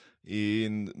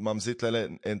 in imam zdaj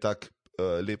tle en tak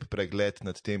lep pregled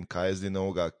nad tem, kaj je zdaj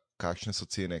novega, kakšne so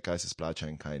cene, kaj se splača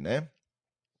in kaj ne.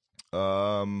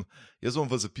 Jaz bom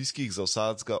v zapiskih za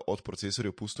vsakega od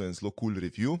procesorjev pustil en zelo cool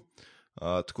review,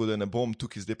 tako da ne bom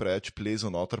tukaj zdaj preveč plezal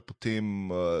noter po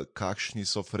tem, kakšni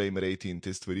so frame rate in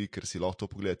te stvari, ker si lahko to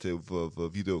pogledate v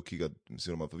videu,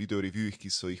 oziroma v video reviewih,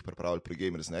 ki so jih pripravili pri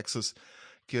Gamers Nexus,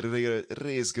 kjer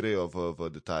res grejo v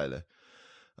detajle.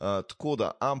 Tako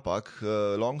da, ampak,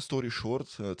 long story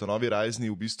short, ta novi Ryzeni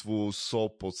v bistvu so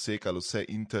podsekali vse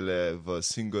Intele v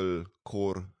single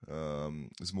core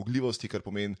zmogljivosti, kar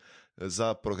pomeni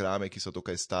za programe, ki so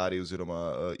dokaj stari,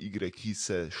 oziroma igre, ki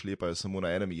se šlepajo samo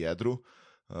na enem jedru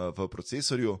v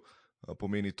procesorju,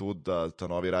 pomeni to, da ta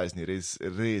novi Ryzeni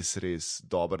res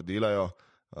dobro delajo.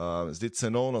 Zdaj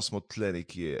cenovno smo tle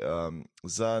nekje.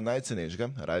 Za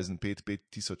najcenejšega Ryzen 5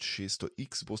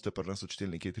 5600X boste pri nas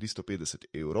odšteli nekje 350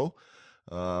 €.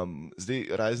 Zdaj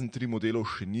Ryzen 3 modelov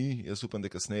še ni, jaz upam, da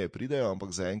kasneje pridejo,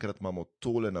 ampak zaenkrat imamo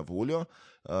tole na voljo.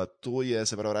 To je,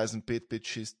 se pravi, Ryzen 5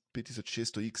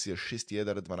 5600X je 6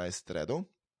 jeder 12 threadov,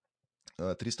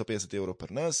 350 €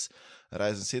 pri nas.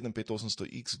 Ryzen 7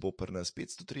 5800X bo pri nas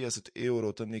 530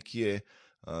 €, tam nekje.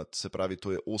 Se pravi,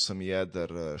 to je 8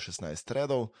 jeder 16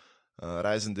 threadov.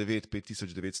 Ryzen 9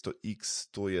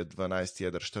 5900X, to je 12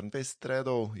 jeder 24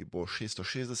 threadov, in bo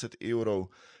 660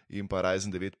 €, in pa Ryzen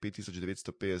 9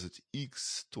 5950X,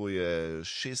 to je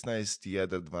 16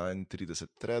 jeder 32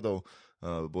 threadov,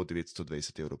 bo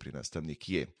 920 € pri nas, tam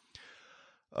nekje.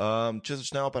 Če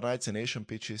začnemo pa najcenejšem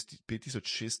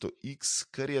 5600X,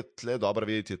 kar je tle dobro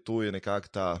vedeti, to je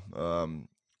nekako ta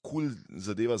cool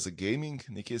zadeva za gaming,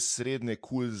 nekje srednje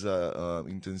cool za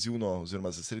intenzivno,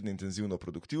 oziroma za srednje intenzivno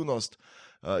produktivnost,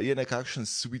 je nekakšen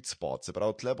sweet spot, se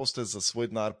pravi, tle boste za svoj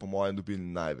denar po mojem dobili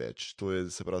največ, to je,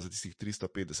 se pravi, za tistih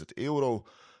 350 €.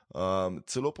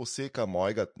 Celo poseka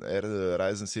mojega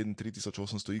Ryzen 7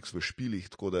 3800X v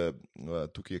špilih, tako da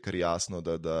tukaj je kar jasno,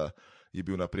 da je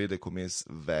bil napredek vmes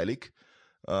velik.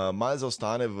 Malo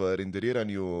zaostane v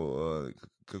renderiranju,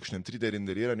 kakšnem 3D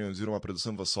renderiranju, oziroma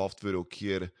predvsem v softveru,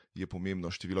 kjer je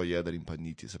pomembno število jeder in pa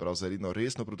niti. Se pravi, za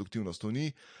resno produktivnost to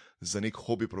ni, za nek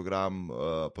hobi program,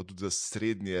 pa tudi za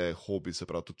srednje hobi, se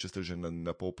pravi, tudi če ste že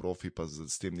na pol profi, pa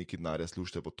s tem neki denarja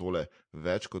služite, bo tole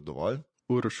več kot dovolj.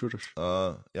 Uroš.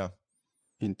 Ja.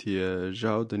 In ti je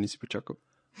žal, da nisi počakal?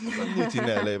 Niti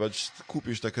ne, pač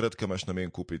kupiš takrat, ko imaš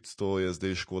namen kupiti, to je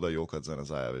zdaj škoda jokati za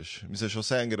nazaj, veš. Mislim, še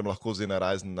vse en grem lahko zdaj na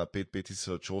Ryzen na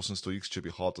 5800X, če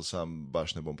bi hotel, sam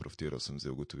baš ne bom profitiral, sem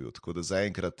zdaj ugotovil, tako da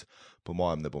zaenkrat po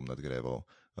mojem ne bom nadgreval.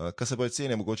 Kar se bojo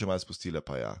cene mogoče malo spustile,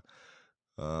 pa ja.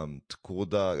 Tako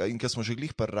da, in ker smo že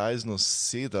glih pa Ryzenu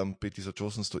 7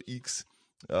 5800X,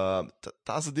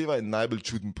 ta zadeva je najbolj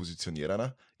čudno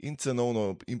pozicionirana in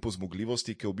cenovno in po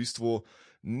zmogljivosti, ki v bistvu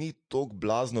ni toliko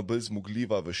blazno bolj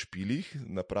zmogljiva v špilih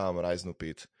napram Ryzenu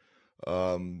 5.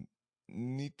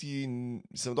 Niti,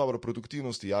 mislim, dobro,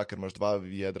 produktivnosti, ja, ker imaš 2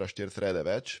 jedra 4 threade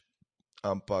več,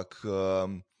 ampak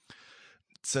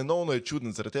cenovno je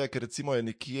čudno, zaradi tega, ker recimo je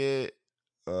nekje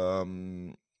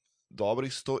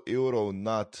dobrih 100 €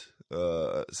 nad,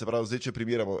 se pravi, zdaj če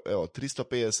primerjamo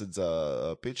 350 za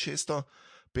 5600,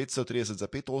 530 za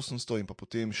 5800 in pa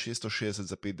potem 660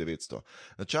 za 5900.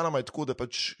 Načeloma je tako, da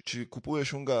pač, če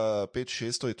kupuješ unga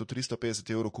 5600, je to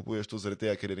 350 evrov, kupuješ to zaradi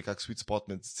tega, ker je nekak sweet spot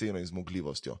med ceno in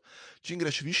zmogljivostjo. Čim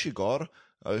greš višji gor,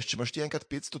 če imaš ti enkrat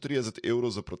 530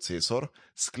 evrov za procesor,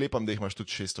 sklepam, da jih imaš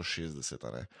tudi 660,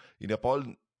 a ne. In je pol,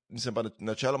 mislim pa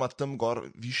načeloma tam gor,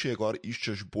 višje gor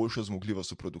iščeš boljšo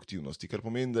zmogljivost v produktivnosti, kar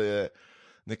pomeni, da je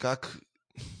nekako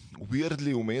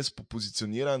weirdly vmes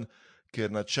pozicioniran, ker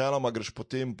načeloma greš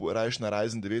potem rajš na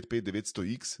Ryzen 9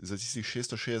 5900X za tistih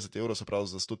 660 evrov, se pravi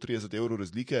za 130 evrov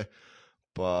razlike,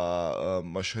 pa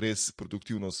imaš res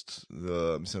produktivnost,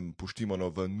 mislim, poštimano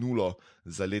v nulo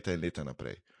za leta in leta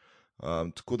naprej.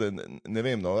 Tako da ne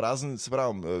vem, no, razen, se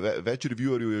pravim, več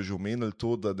reviewerjev je že omenili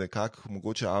to, da nekako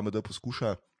mogoče AMD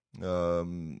poskuša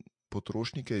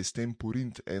potrošnike s tem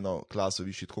poriniti eno klaso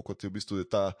višji, tako kot je v bistvu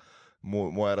ta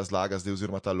moja razlaga zdaj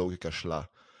oziroma ta logika šla.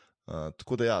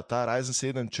 Tako da ja, ta Ryzen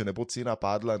 7, če ne bo cena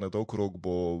padla na dolg rok,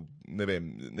 bo, ne vem,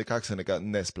 nekako se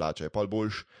ne splača. Je pa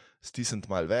boljš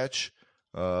stisniti malo več,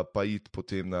 pa iti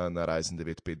potem na Ryzen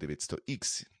 9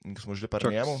 5900X. In ko smo že par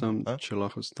njemu... Če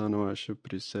lahko ostaneva še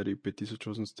pri seriji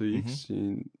 5800X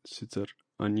in sicer,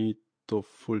 a ni to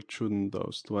ful čudno, da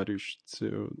ustvariš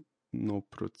cel nov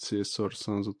procesor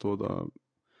samo zato, da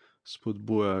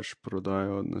spodbujaš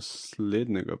prodajo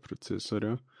naslednjega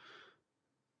procesorja,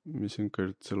 mislim,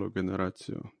 kar celo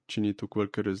generacijo, če ni tako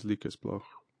velike razlike sploh.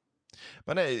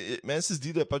 Pa ne, meni se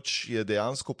zdi, da pač je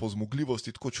dejansko po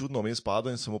zmogljivosti tako čudno vmes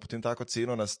padlo in smo potem tako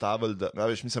ceno nastavili, da,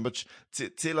 veš, mislim pač,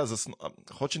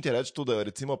 hočem ti reči to, da je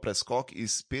recimo preskok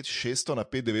iz 5600 na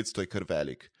 5900 je kar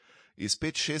velik. Iz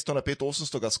 5600 na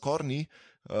 5800 ga skoraj ni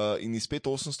in iz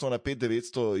 5800 na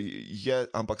 5900 je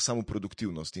ampak samo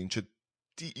produktivnost. In če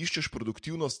ti iščeš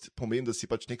produktivnost, pomeni, da si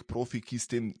pač nek profi, ki s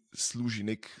tem služi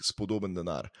nek spodoben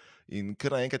denar. In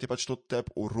kar naenkrat je pač to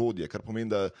tebi orodje, kar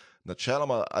pomeni, da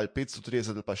načeloma ali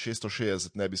 530 ali pa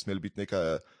 660 ne bi smeli biti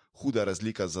neka huda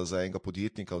razlika za enega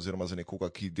podjetnika oziroma za nekoga,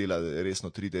 ki dela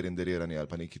resno 3D renderiranje ali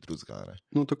pa neki drugega. Ne?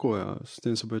 No tako ja, s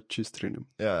tem se pač čist strinjam.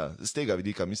 Ja, z tega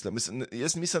vidika mislim.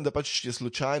 Jaz mislim, da pač je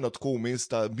slučajno tako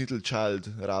vmes ta middle child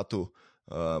ratu,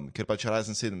 ker pač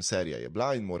Ryzen 7 serija je bila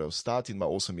in mora ostati in ima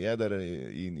 8 jeder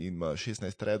in ima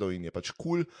 16 threadov in je pač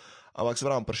cool, ampak se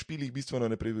pravim, pri špilih bistveno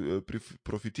ne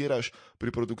profitiraš,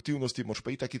 pri produktivnosti moraš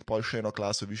pa itak iti pol še eno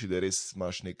klaso višji, da res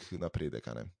imaš nek napredek,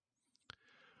 ne.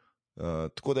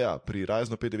 Tako da ja, pri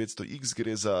Ryzenu 5900X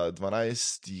gre za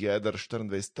 12 jeder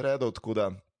 24 threadov, tako da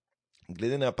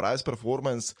glede na price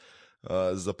performance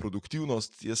za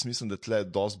produktivnost, jaz mislim, da tle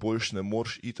dosti boljš ne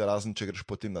moreš iti, razen če greš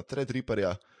potem na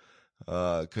Threadripperja,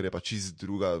 ker je pa čist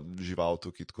druga žival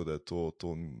tukaj, tako da to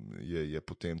je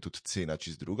potem tudi cena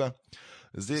čist druga.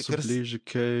 Zdaj, so bili že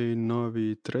kaj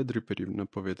novi Threadripperji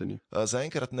napovedani?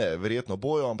 Zaenkrat ne, verjetno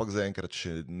bojo, ampak zaenkrat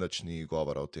še nič ni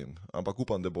govora o tem. Ampak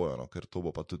upam, da bojo, no, ker to bo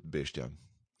pa tudi beštja.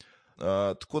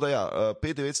 Tako da ja,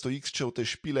 5900X, če v te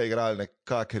špile igrali,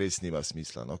 nekako res nima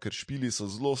smisla, no, ker špili so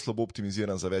zelo slabo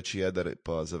optimizirani za več jeder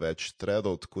pa za več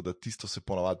threadov, tako da tisto se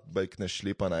ponavadi bajk ne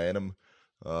šlepa na enem.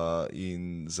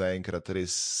 In zaenkrat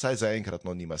res, saj zaenkrat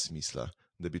no nima smisla,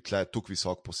 da bi tle tukaj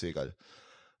visok posegali.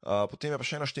 Potem je pa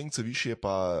še ena štenca višje,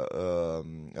 pa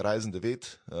Ryzen 9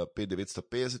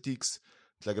 5950X,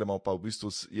 tle gremo pa v bistvu,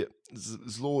 je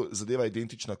zelo zadeva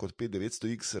identična kot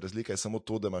 5900X, razlika je samo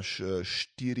to, da imaš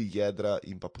 4 jedra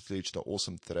in pa posledično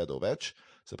 8 threadov več,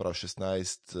 se pravi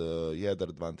 16 jeder,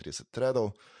 32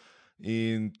 threadov.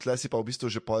 In tle si pa v bistvu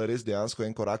že pa res dejansko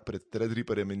en korak pred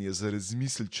Threadripperjem in je za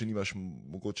razmisliti, če nimaš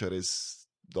mogoče res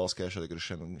dosti keša, da greš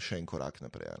še en korak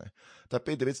naprej. Ne? Ta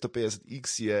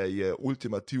 5950X je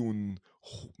ultimativen,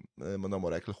 ne bomo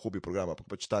rekli hobi program, ampak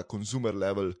pač ta consumer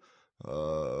level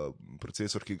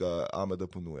procesor, ki ga AMD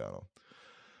ponuja. No?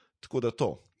 Tako da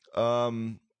to.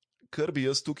 Kar bi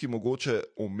jaz tukaj mogoče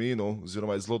omenil,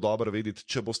 oziroma je zelo dobro vedeti,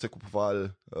 če boste kupovali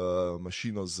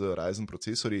mašino z Ryzen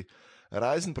procesori.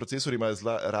 Ryzen procesori imajo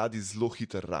radi zelo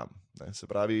hiter RAM. Ne? Se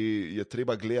pravi, je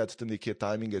treba gledati tam nekje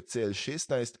timinge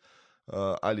CL16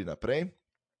 ali naprej,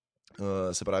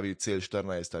 se pravi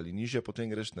CL14 ali nižje,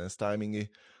 potem greš s timingi,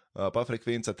 pa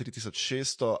frekvenca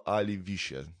 3600 ali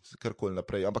višje, karkoli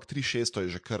naprej. Ampak 3600 je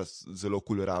že kar zelo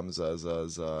cool RAM za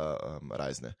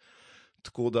Ryzene.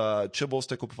 Tako da, če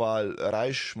boste kupovali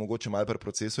rajš, mogoče malo pri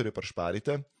procesorju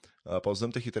prešparite, pa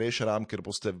vzemite hitrejši RAM, ker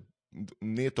boste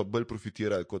neto bolj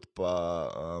profitirali, kot pa,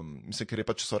 mislim, ker je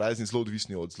pač so Ryzeni zelo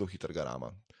odvisni od zelo hitrega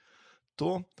RAM-a.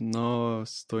 To? No,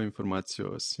 s to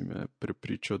informacijo si me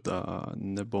prepričal, da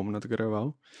ne bom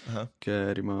nadgrajeval,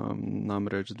 ker imam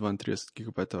namreč 32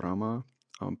 GB RAM-a,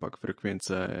 ampak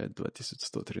frekvenca je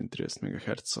 2133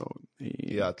 MHz.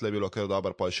 Ja, tle je bilo kar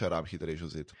dobro, pa še RAM hitrejši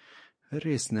vzeti.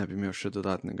 res ne bi imel še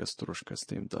dodatnega stroška s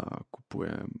tem, da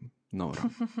kupujem nov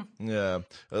RAM. Yeah.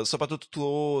 So pa tudi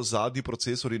to zadnji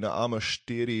procesori na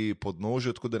AM4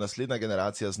 podnožju, tako da naslednja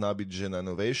generacija zna biti že na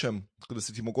novejšem, tako da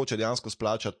se ti mogoče dejansko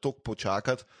splača toliko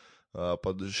počakati,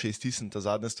 pa še iztisniti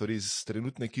zadnje stvari iz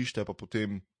trenutne kište, pa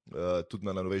potem tudi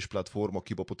na novejš platformo,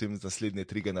 ki bo potem z naslednje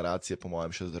 3 generacije po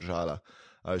mojem še zdržala.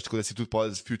 Tako da si tudi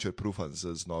future-proofan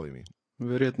z novimi.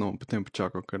 Verjetno bom potem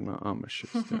počakal kar na AM6.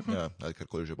 Ja, ali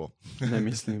karkoli že bo. Ne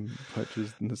mislim, pač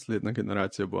naslednja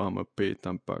generacija bo AM5,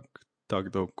 ampak tako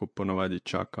dolgo, ko ponovadi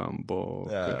čakam, bo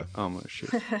kar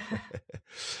AM6.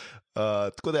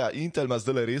 Tako da ja, Intel ima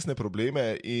zdaj resne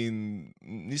probleme in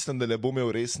mislim, da ne bo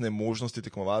imel resne možnosti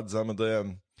tekmovati z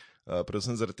AMD-jem,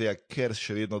 predvsem zaradi tega, ker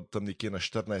še vedno tam nekje na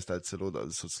 14 ali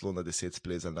celo na 10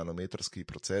 splezali nanometrski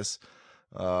proces.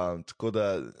 Tako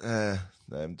da,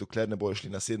 dokler ne bojo šli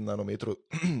na 7 nanometrov,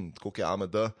 tako je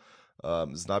AMD,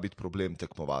 zna biti problem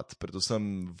tekmovati.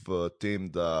 Predvsem v tem,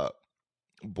 da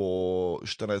bo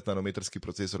 14 nanometrski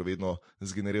procesor vedno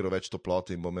zgeneriral več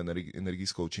toplote in bo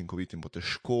energijsko učinkovit in bo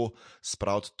težko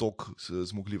spraviti toliko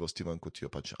zmogljivosti ven, kot jo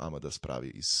pač AMD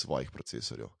spravi iz svojih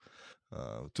procesorjev.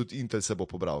 Tudi Intel se bo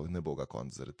pobral, ne bo ga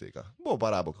konc zaradi tega. Bo pa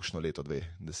rabo kakšno leto,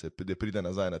 2, da pride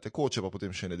nazaj na tekoče, pa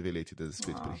potem še ne 2 leti, da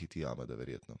spet prehiti AMD,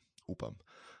 verjetno. Upam.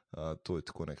 To je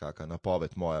tako nekaka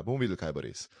napoved moja. Bomo videli, kaj bo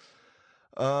res.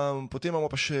 Potem imamo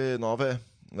pa še nove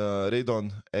Radeon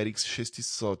RX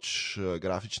 6000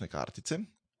 grafične kartice.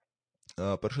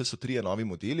 Prišli so 3 novi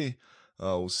modeli.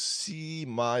 Vsi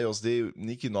imajo zdaj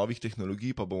nekaj novih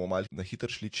tehnologij, pa bomo malo na hitro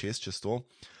šli čez to.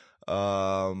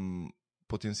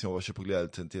 Potem si bomo še pogledali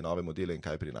te nove modele in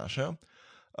kaj prinašajo.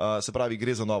 Se pravi,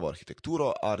 gre za novo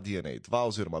arhitekturo, RDNA 2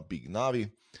 oziroma Big Navi.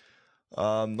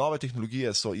 Nove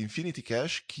tehnologije so Infinity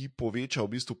Cache, ki poveča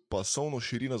v bistvu pasovno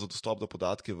širino za dostop do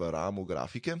podatke v RAM-u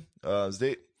grafike.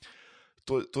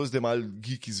 To je zdaj malo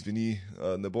geeky zveni,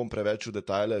 ne bom preveč v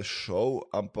detajle šel,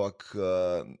 ampak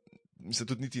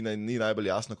mislim tudi ni najbolj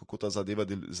jasno, kako ta zadeva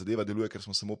deluje, ker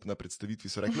smo samo na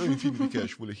predstavitvi so rekli, Infinity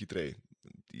Cache, fule hitrej.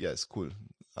 Yes, cool.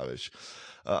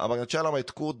 Ampak načeloma je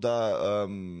tako, da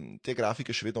te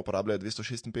grafike še vedno uporabljajo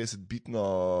 256-bitno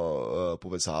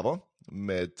povezavo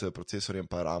med procesorjem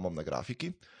in RAM-om na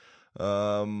grafiki.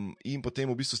 In potem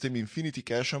v bistvu s tem Infinity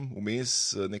Cache-om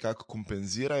vmes nekako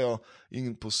kompenzirajo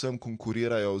in povsem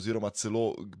konkurirajo oziroma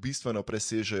celo bistveno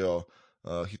presežejo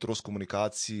hitrost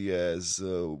komunikacije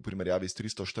v primerjavi s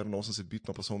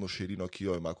 384-bitno pasovno širino,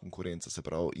 ki jo ima konkurenca, se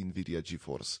pravi Nvidia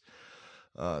GeForce.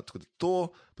 Tako da to,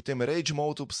 potem Rage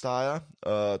Mode obstaja,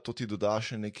 to ti doda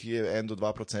še nekje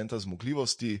 1-2%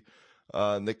 zmogljivosti.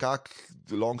 Nekako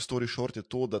long story short je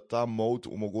to, da ta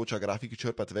mode omogoča grafiki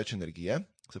črpati več energije,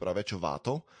 se pravi več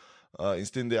vatov, in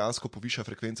s tem dejansko poviša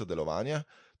frekvenco delovanja.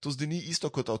 To zdaj ni isto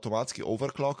kot avtomatski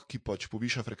overclock, ki pač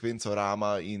poviša frekvenco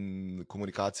rama in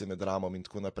komunikacije med ramom in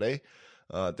tako naprej.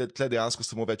 Tle dejansko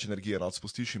samo več energije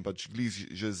spustiš in pač glih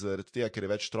že zaradi tega, ker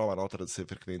je več troma noter, da se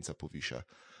frekvenca poviša.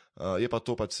 Je pa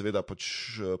to pač seveda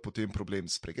potem problem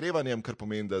s pregrevanjem, kar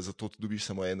pomeni, da zato dobiš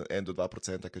samo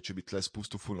 1-2%, ker če bi tle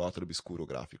spustil full noter, bi skuril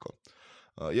grafiko.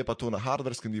 Je pa to na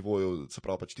hardwareskem nivoju, se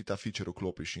pravi pač ti ta feature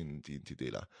vklopiš in ti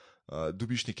dela.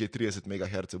 Dobiš nekje 30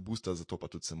 MHz boosta, zato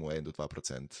pa tudi samo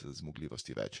 1-2%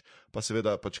 zmogljivosti več. Pa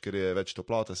seveda pač, ker je več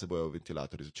toplote, se bojo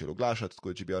ventilatorji začeli oglašati,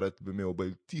 tako da če bi rad imel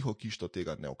bolj tiho kišto,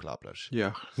 tega ne vklapljaš.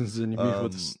 Ja,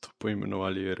 zanimivo, da so to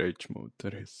poimenovali Rage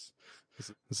Mode, res.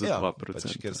 Za 2%.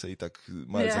 Pač, ker se itak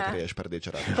malo zakreješ,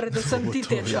 rdeča rata. Predvsem ti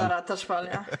teča rataš,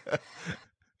 valja.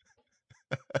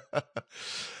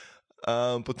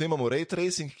 Potem imamo Ray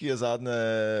Tracing, ki je zadnje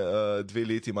 2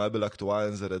 leti malo bolj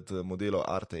aktualen zaradi modelov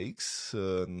RTX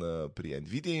pri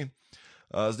Nvidii.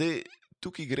 Zdaj,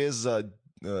 tukaj gre za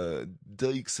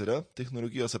DXR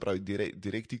tehnologijo, se pravi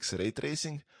DirectX Ray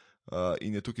Tracing,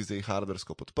 in je tukaj zdaj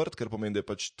hardversko podprt, ker pomeni, da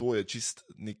pač to je čist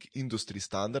nek industry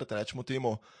standard, rečemo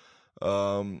temu,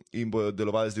 in bojo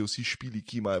delovali zdaj vsi špili,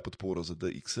 ki imajo podporo za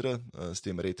DXR s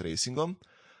tem Ray Tracingom.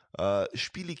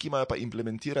 Špili, ki imajo pa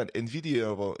implementiran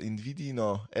Nvidiino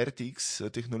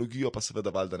RTX tehnologijo, pa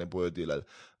seveda valjda ne bojo delali.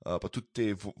 Pa tudi te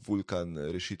Vulkan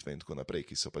rešitve in tako naprej,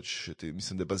 ki so pač,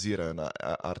 mislim, da bazirajo na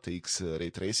RTX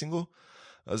Ray Tracingu.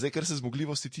 Zdaj, ker se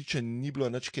zmogljivosti tiče, ni bilo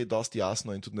nič kaj dosti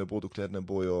jasno in tudi ne bo, dokler ne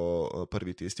bojo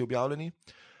prvi testi objavljeni.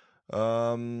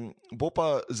 Bo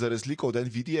pa za razliko od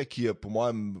Nvidije, ki je po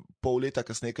mojem pol leta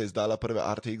kasneje izdala prve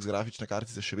RTX grafične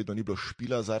kartice, še vedno ni bilo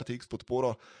špila za RTX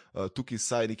podporo, tukaj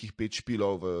saj nekih 5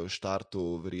 špilov v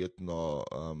štartu verjetno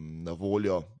na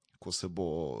voljo, ko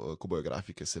bojo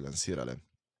grafike se lansirale.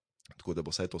 Tako da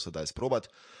bo vsaj to sedaj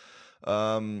sprobati.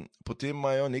 Potem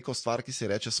imajo neko stvar, ki se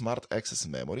reče Smart Access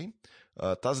Memory.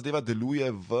 Ta zadeva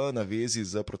deluje v navezi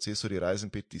z procesorji Ryzen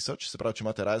 5000, se pravi, če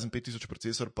imate Ryzen 5000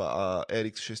 procesor pa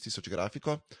RX 6000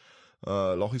 grafiko,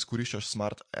 lahko izkoriščaš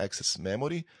Smart Access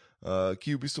Memory,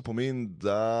 ki v bistvu pomeni,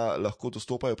 da lahko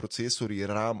dostopajo procesori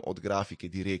RAM od grafike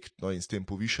direktno in s tem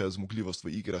povišajo zmogljivost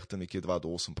v igrah tam nekje 2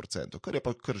 do 8%, kar je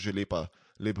pa kar že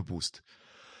lep boost.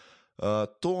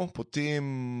 To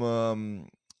potem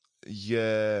je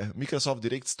Microsoft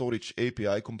Direct Storage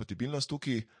API kompatibilnost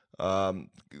tukaj.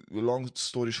 Long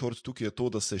story short tukaj je to,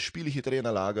 da se špili hitreje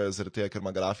nalagajo, zaradi tega, ker ima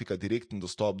grafika direkten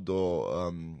dostop do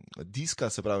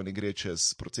diska, se pravi, ne gre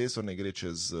čez procesor, ne gre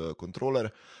čez kontroler,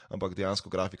 ampak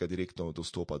dejansko grafika direktno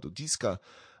dostopa do diska.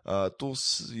 To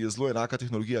je zelo enaka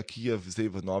tehnologija, ki je zdaj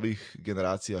v novih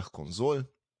generacijah konzol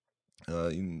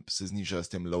in se zniža s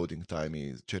tem loading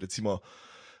time. Če recimo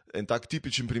en tak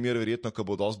tipičen primer, verjetno, ki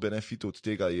bo dosti benefitov od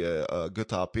tega, je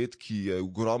GTA 5, ki je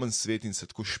ogromen svet in se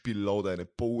tako špil loada ene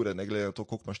pol ure, ne glede na to,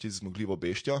 koliko imaš ti zmogljivo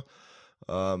beštjo,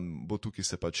 bo tukaj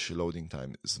se pač loading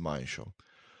time zmanjšal.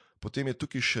 Potem je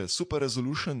tukaj še Super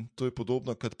Resolution, to je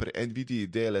podobno kot pri NVIDIA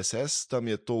DLSS,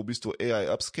 tam je to v bistvu AI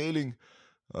upscaling,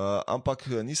 ampak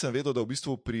nisem vedel, da v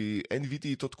bistvu pri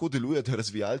NVIDIA to tako deluje, da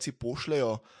razvijalci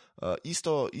pošljajo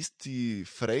isti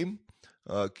frame,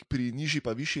 pri nižji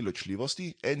pa višji ločljivosti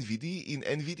NVIDIA in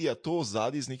NVIDIA to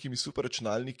zadaj z nekimi super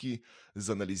računalniki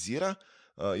zanalizira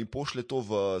in pošlje to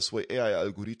v svoj AI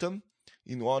algoritem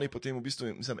in oni potem v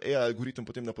bistvu, AI algoritem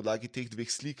potem na podlagi teh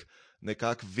dveh slik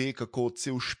nekako ve, kako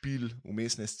cel špil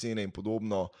umestne scene in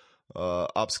podobno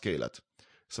upscalati.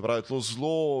 Se pravi, to je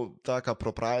zelo taka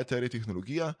proprietary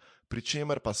tehnologija, pri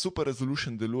čemer pa Super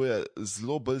Resolution deluje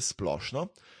zelo bolj splošno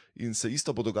in se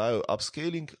isto bo dogajal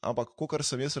upscaling, ampak kakor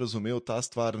sem jaz razumel, ta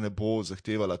stvar ne bo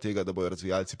zahtevala tega, da bojo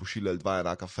razvijalci pošiljali dva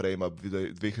enaka frame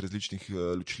v dveh različnih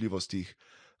ločljivostih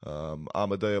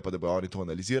AMD-ja, pa da bojo oni to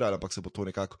analizirali, ampak se bo to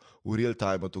nekako v real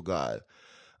time dogajalo.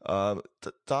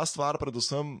 Ta stvar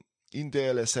predvsem in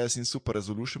DLSS in Super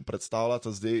Resolution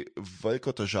predstavljata zdaj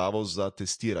veliko težavo za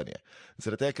testiranje.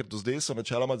 Zaradi tega, ker do zdaj so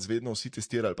načeloma zvedno vsi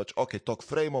testirali, pač ok, toliko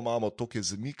frame imamo, toliko je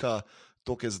zamika,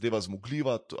 toliko je zadeva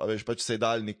zmogljiva, a veš, pač se je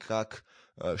dal nekako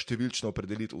številčno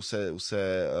opredeliti vse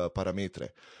parametre.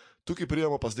 Tukaj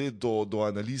pridemo pa zdaj do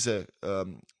analize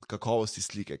kakovosti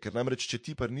slike, ker namreč, če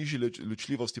ti pri nižji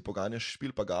ločljivosti poganjaš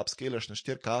špil, pa ga upscalaš na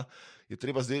 4K, je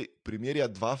treba zdaj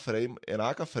primerjati dva frame,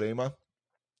 enaka frama,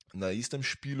 na istem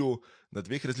špilu, na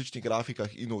dveh različnih grafikah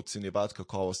in ocenjevati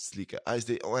kakovost slike. A je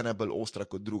zdaj ena bolj ostra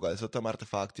kot druga, ali so tam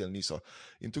artefakti ali niso.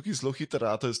 In tukaj zelo hitro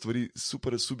ratajo stvari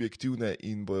super subjektivne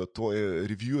in bojo to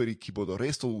reviewerji, ki bodo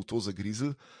res v to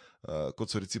zagrizli, kot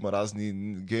so recimo razni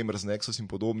Gamers Nexus in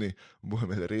podobni,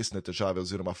 bojo imeli resne težave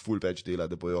oziroma full več dela,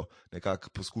 da bojo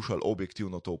nekako poskušali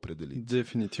objektivno to opredeliti.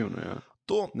 Definitivno, ja.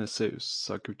 To ne sej,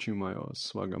 vsake oči imajo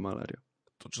svojega malarja.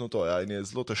 Točno to, ja, in je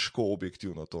zelo težko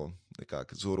objektivno to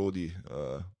nekako z orodji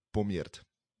pomiriti.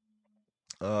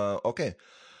 Ok.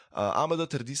 AMD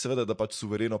trdi seveda, da pač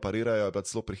suvereno parirajo in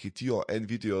pač celo prehitijo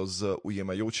NVIDIA z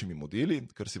ujemajočimi modeli,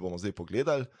 kar si bomo zdaj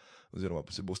pogledali, oziroma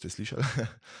se boste slišali.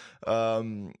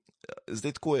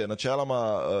 Zdaj tako je, načeloma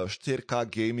 4K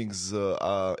gaming z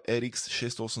RX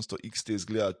 6800 XT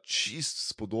izgleda čist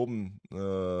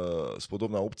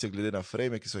spodobna opcija glede na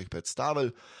frame, ki so jih predstavili,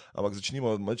 ampak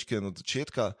začnimo malčke od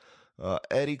začetka.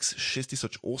 RX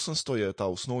 6800 je ta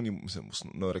osnovni,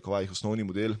 na rekovajih osnovni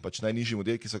model, pač najnižji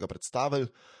model, ki so ga predstavili.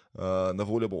 Na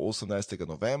voljo bo 18.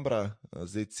 novembra,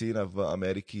 zdaj cena v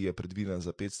Ameriki je predvidena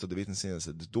za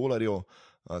 $579.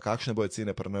 Kakšne bojo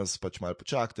cene pri nas, pač malo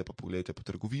počakajte, pa pogledajte po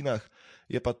trgovinah.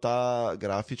 Je pa ta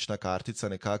grafična kartica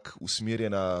nekako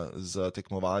usmerjena za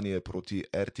tekmovanje proti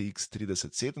RTX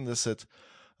 3070.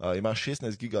 Ima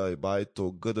 16 GB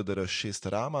GDDR6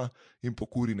 RAM in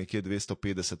pokuri nekje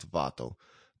 250 W.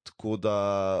 Tako da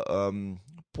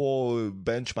po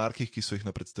benchmarkih, ki so jih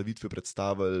na predstavitvi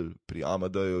predstavili pri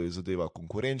AMD-ju, je zadeva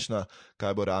konkurenčna.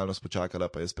 Kaj bo realnost počakala,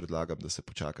 pa jaz predlagam, da se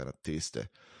počaka na teste.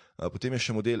 Potem je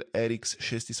še model RX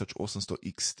 6800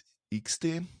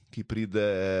 XT, ki pride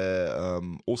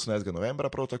 18. novembra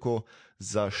prav tako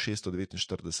za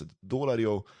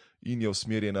 $649 in je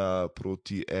usmerjena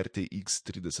proti RTX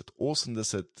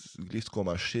 3080, glihko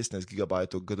ima 16 GB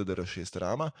GDDR6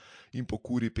 RAM in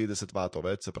pokuri 50 W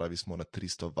več, se pravi smo na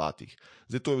 300 W.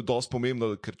 Zdaj to je dosti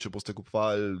pomembno, ker če boste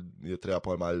kupovali, je treba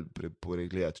pa malo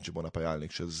pregledati, če bo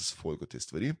napajalnik še z folgo te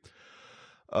stvari.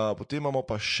 Potem imamo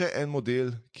pa še en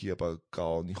model, ki je pa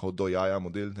kao njihov dojaja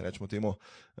model, rečemo temu.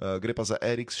 Gre pa za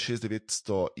RX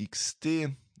 6900 XT,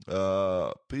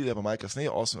 pride pa malo kasneje,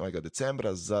 8.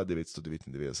 decembra za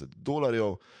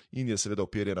 $999 in je seveda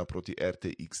operjena proti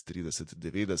RTX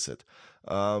 3090.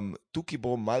 Tukaj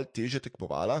bo malo teže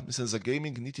tekmovala, mislim, za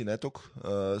gaming niti ne tako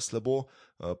slabo,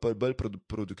 bolj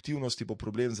produktivnosti bo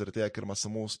problem zaradi tega, ker ima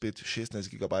samo spet 16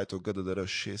 GB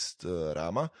GDDR6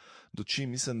 rama, dočim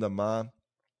mislim, da ima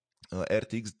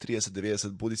RTX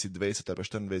 3090 bodisi 20 ali pa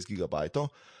 24 GB,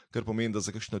 kar pomeni, da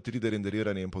za kakšno 3D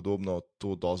renderiranje in podobno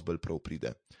to dosti bolj prav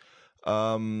pride.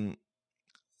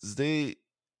 Zdaj,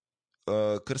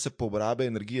 kar se porabe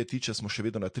energije tiče, smo še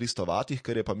vedno na 300 W,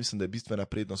 kar je pa mislim, da je bistvena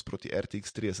prednost proti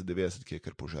RTX 3090, ki je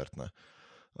kar požrtna.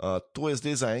 To je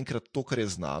zdaj zaenkrat to, kar je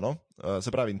znano.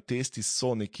 Se pravi, testi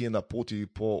so nekje na poti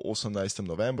po 18.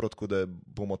 novembru, tako da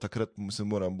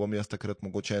bom jaz takrat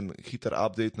mogoče en hiter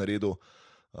update naredil,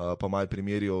 pa malo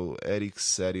primerjal RX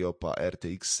serijo pa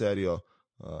RTX serijo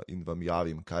in vam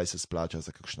javim, kaj se splača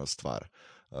za kakšno stvar.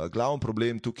 Glavni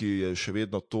problem tukaj je še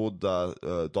vedno to, da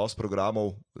dosti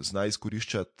programov zna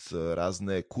izkoriščati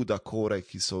razne CUDA core,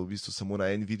 ki so v bistvu samo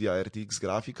na Nvidia RTX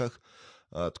grafikah,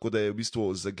 tako da je v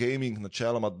bistvu za gaming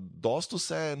načeloma dosti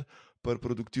vseeno, pri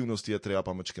produktivnosti je treba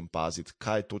pa mačkem paziti,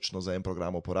 kaj točno za en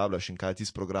program uporabljaš in kaj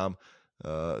tisti program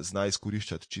zna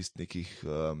izkoriščati čist nekih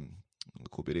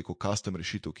kako bi rekel, custom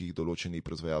rešitev, ki jih določeni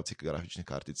proizvajalci grafičnih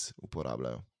kartic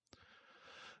uporabljajo.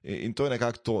 In to je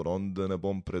nekako to, da ne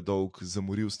bom predolg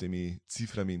zamoril s temi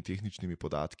ciframi in tehničnimi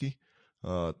podatki.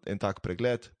 En tak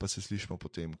pregled, pa se slišimo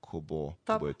potem, ko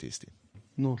bojo testi.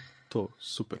 No, to,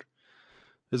 super.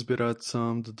 Jaz bi rad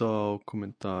sam dodal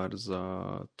komentar za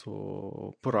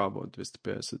to porabo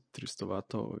 250-300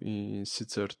 W in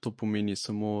sicer to pomeni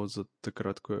samo za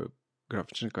takrat, ko je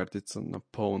grafična kartica na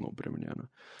polno obremenjena.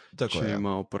 Če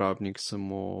ima uporabnik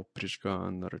samo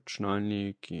prižgan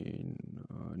računalnik in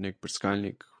nek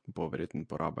brskalnik, bo verjetno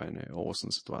poraba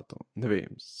 80 W. Ne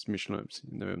vem, smišljujem si,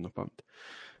 ne vem na pamet.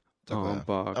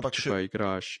 Ampak če pa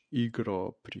igraš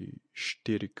igro pri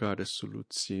 4K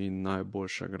resoluciji,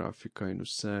 najboljša grafika in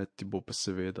vse, ti bo pa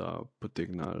seveda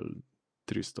potegnal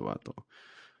 300 W.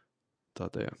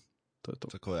 To je to.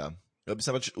 Tako je. V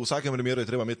vsakem primeru je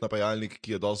treba imeti napajalnik,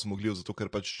 ki je dosti zmogljiv, zato ker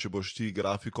če boš ti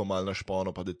grafiko mal na špono,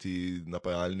 pa da ti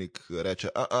napajalnik reče,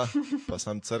 pa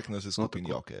sam crkne se skupaj in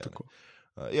joke.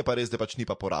 Je pa res, da ni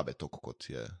pa porabe toliko, kot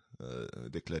je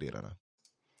deklarirana.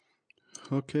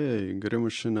 Ok, gremo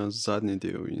še na zadnji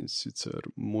del in sicer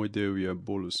moj del je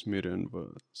bolj usmerjen v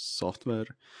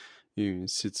software in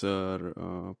sicer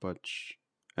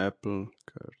Apple,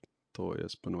 ker to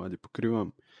jaz ponovadi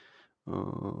pokrivam.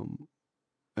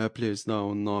 Apple je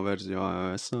izdal novo verzijo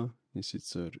iOS-a in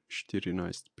sicer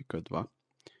 14.2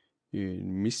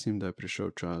 in mislim, da je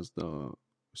prišel čas, da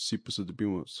vsi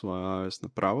posodobimo svojo iOS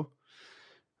napravo.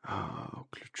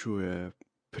 Vključuje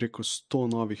preko 100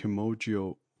 novih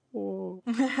emojijev.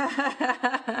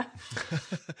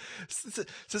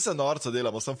 Se norca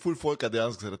delamo, sem full folka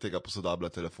dejansko zaradi tega posodablja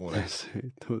telefone.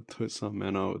 To je samo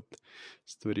ena od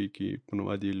stvari, ki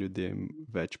ponovadi ljudem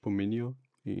več pomenijo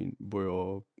in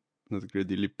bojo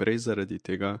nadgradili prej zaradi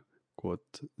tega,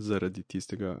 kot zaradi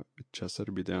tistega,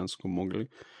 česar bi dejansko mogli.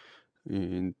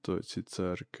 In to je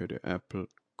sicer, ker je Apple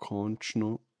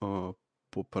končno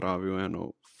popravil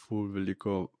eno full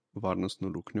veliko varnostno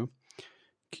luknjo,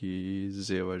 ki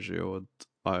zeva že od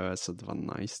iOS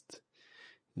 12.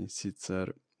 In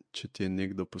sicer, če ti je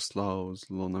nekdo poslal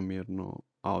zelo namerno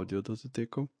audio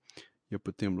datoteko, je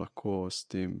potem lahko s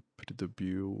tem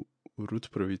pridobil root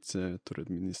pravice, torej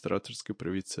administratorske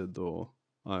pravice do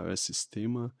iOS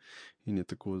sistema in je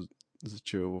tako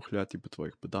začel vohljati po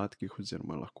tvojih podatkih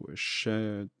oziroma lahko je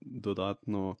še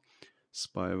dodatno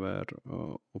spyware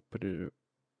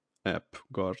app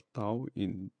gor dal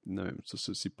in ne vem, so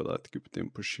se vsi podatki potem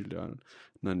pošiljali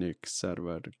na nek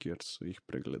server, kjer so jih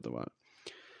pregledovali.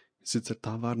 Sicer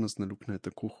ta varnostna luknja je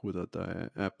tako huda, da je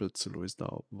Apple celo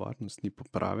izdal varnostni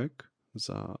popravek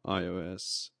za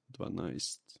iOS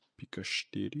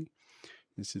 12.4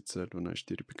 in sicer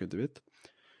 12.4.9.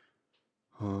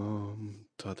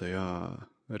 Tada ja,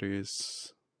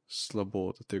 res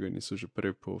slabo, da tega niso že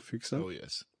prej pofiksali. Oh,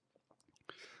 yes.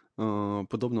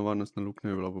 Podobna varnostna luknja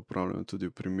je bila popravljena tudi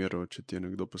v primeru, če ti je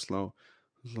nekdo poslal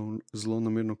zelo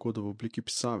namerno kodo v obliki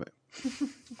pisave.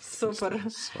 Super.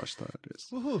 Svašta je res.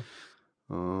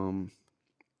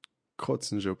 Kot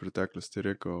sem že v preteklosti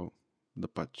rekel, da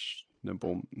pač ne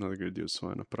bom nadgradil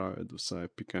svoje naprave do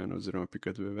vsaj .1 oziroma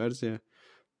 .2 verzije,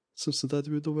 sem se dati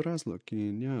bil dober razlog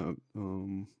in ja,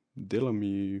 dela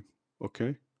mi ok,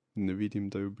 ne vidim,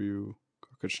 da je bil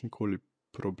kakršnikoli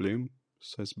problem,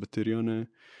 vsaj z baterijo ne.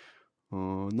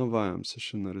 Navajam se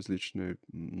še na različne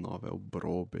nove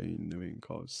obrobe in ne vem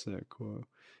kaj vse, ko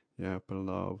je Apple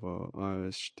dal v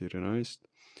iOS 14.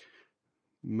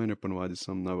 Meni je ponovadi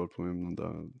sam najbolj pomembno,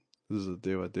 da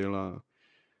zadeva dela,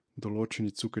 določeni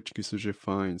cukački so že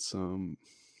fajn, sam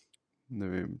ne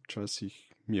vem, včasih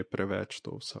mi je preveč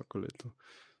to vsako leto.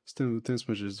 O tem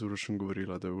smo že z Urošem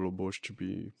govorila, da je bilo boš, če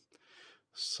bi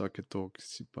vsake tok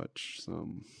si pač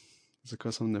sam,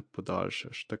 zakaj sam ne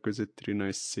podaljšaš, tako je zdaj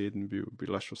 13.7 bi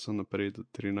šel sem naprej do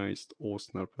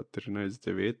 13.8 ali pa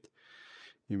 13.9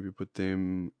 in bi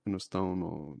potem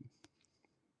enostavno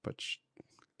pač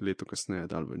leto kasneje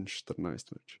dal ven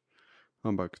 14 več.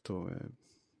 Ampak to je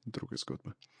druga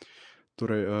zgodba.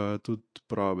 Torej, tudi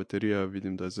prava baterija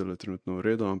vidim, da je zelo trenutno v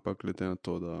redu, ampak glede na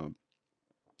to, da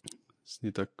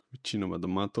sni tako večinoma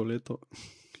doma to leto,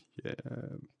 je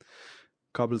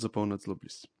kabel zapolniti zelo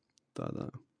blizu. Da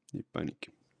ni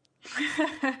paniki.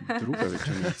 Druga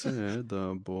večernica je,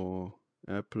 da bo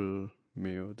Apple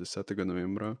imel 10.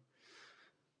 novembra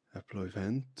Apple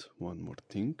event One More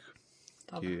Thing,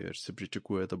 kjer se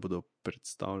pričakuje, da bodo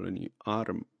predstavljeni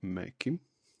ARM Maci,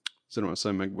 oziroma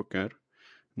vsaj MacBook Air,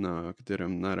 na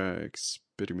katerem najraje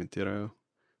eksperimentirajo.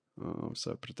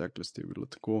 Vsaj v preteklosti je bilo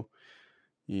tako.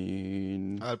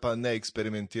 Ali pa ne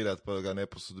eksperimentirati, pa ga ne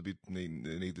posodobiti nek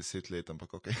 10 let,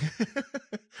 ampak ok.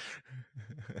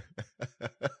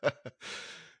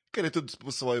 Ker je tudi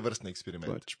po svoji vrstni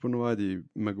eksperiment. Pač ponovadi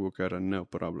MacBook Air ne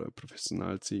uporabljajo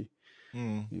profesionalci.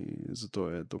 In zato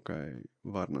je dokaj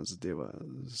varna zadeva,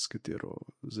 s katero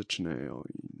začnejo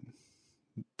in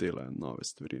delajo nove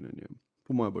stvari na njem.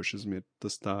 Po mojem bo še zmer ta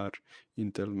star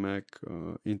Intel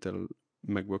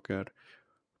MacBook Air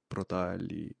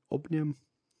prodajali ob njem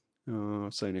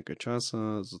vsaj nekaj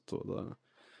časa, zato da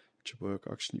če bojo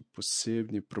kakšni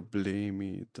posebni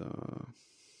problemi, da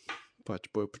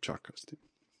pač bojo počakali s tem.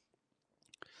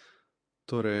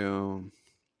 Torej,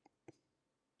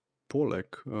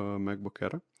 poleg MacBook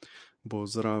Aira bo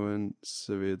zraven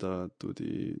seveda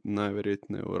tudi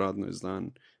najverjetneje uradno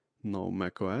izdan nov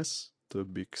macOS, to je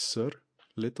Big Sur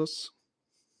letos.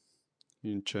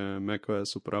 In če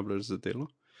macOS uporabljaš za delo,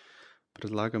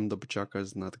 predlagam, da počakaj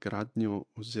z nadgradnjo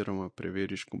oziroma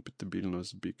preveriš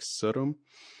kompatibilnost z Big Surom,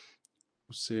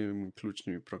 vsemi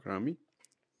ključnimi programi,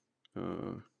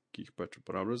 ki jih pač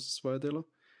uporabljaš za svoje delo,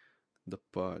 da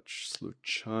pač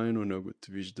slučajno ne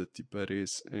ugotoviš, da ti pa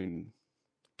res en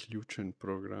ključen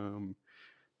program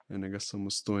enega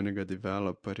samostojnega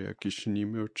developerja, ki še ni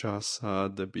imel časa,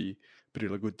 da bi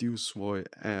prilagodil svoj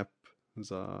app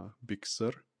za Big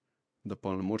Sur, da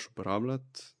pa ne moreš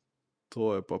uporabljati,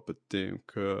 to je pa potem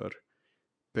kar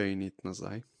pejnit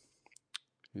nazaj.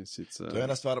 To je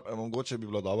ena stvar, mogoče bi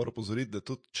bilo dobro opozoriti, da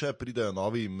tudi če pridejo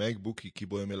novi MacBooki, ki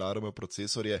bojo imeli ARM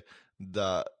procesorje,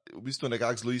 da v bistvu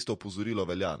nekako zelo isto opozorilo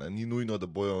velja. Ne? Ni nujno, da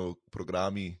bojo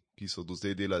programi, ki so do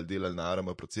zdaj delali na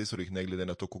ARM procesorjih, ne glede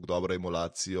na to, kako dobro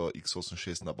emulacijo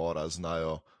x86 nabora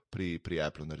znajo pri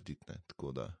Apple narediti. Ne?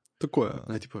 Tako je,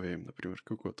 naj ti povem, naprimer,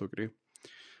 kako to gre.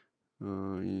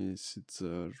 In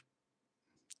sicer,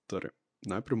 torej,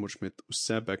 najprej moraš imeti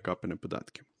vse backupene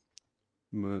podatke.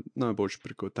 Najboljši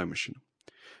preko Time Machine.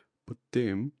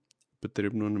 Potem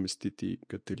potrebno namestiti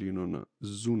Catalino na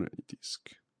zunanji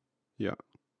disk. Ja,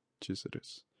 čisto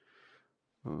res.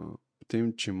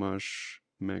 Potem, če imaš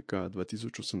Maca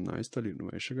 2018 ali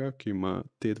novejšega, ki ima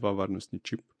T2 varnostni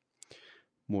čip,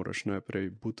 moraš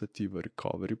najprej bootati v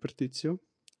recovery particijo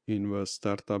in v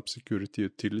startup security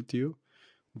utility-ju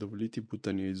dovoliti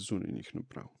bootanje iz zunanjih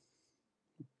naprav.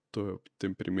 To je v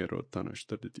tem primeru ta naš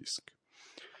trdi disk.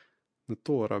 Na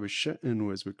to rabiš še en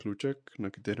USB ključek,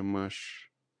 na katerem imaš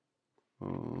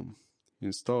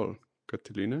install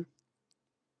Cataline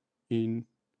in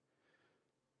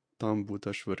tam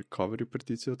bootaš v recovery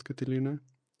particijo od Cataline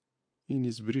in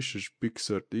izbrišeš Big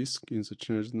Sur disk in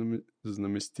začneš z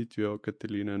namestitvijo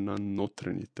Cataline na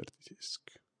notranji trdi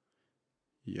disk.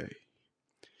 Jej.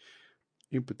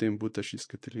 In potem bootaš iz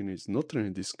Cataline iz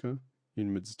notranje diska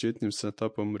in med začetnim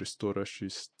setupom restoraš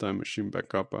iz Time Machine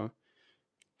backupa,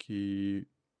 ki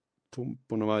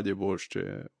ponavadi je boljš, če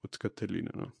je od Cataline.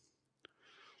 No?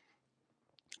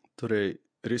 Torej,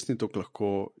 res ni tako lahko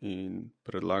in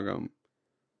predlagam,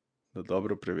 da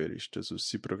dobro preveriš, če so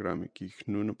vsi programi, ki jih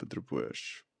nujno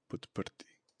potrebuješ, podprti.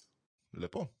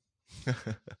 Lepo.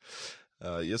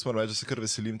 Jaz moram reči, da se kar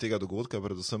veselim tega dogodka,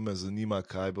 predvsem me zanima,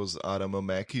 kaj bo z ARM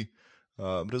Maci.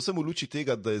 Predvsem v luči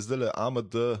tega, da je zdaj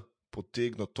AMD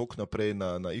potegnil tok naprej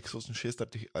na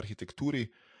x86 arhitekturi,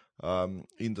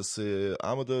 in da se je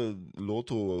AMD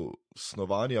lotil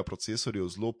snovanja procesorjev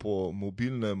zelo po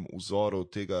mobilnem vzoru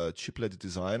tega chiplet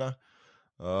dizajna.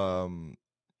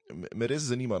 Me res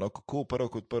zanima, no, kako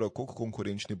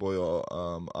konkurenčni bojo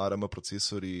ARM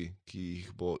procesori, ki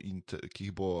jih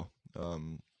bo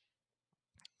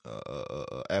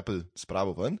Apple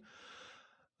spravil ven.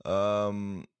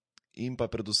 In pa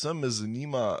predvsem me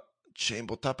zanima, če jim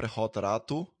bo ta prehod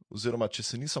ratu, oziroma če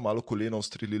se niso malo koleno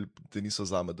ustrelili, da niso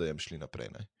z AMD-jem šli naprej.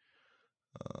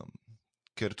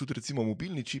 Ker tudi recimo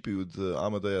mobilni čipi od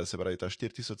AMD-ja, se pravi ta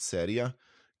 4000 serija,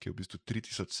 ki je v bistvu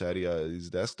 3000 serija iz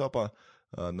desktopa,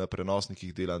 na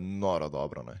prenosnikih dela noro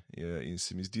dobro. In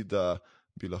se mi zdi, da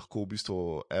bi lahko v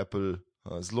bistvu Apple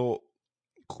zelo,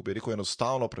 kako bi rekel,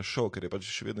 enostavno prešel, ker je pač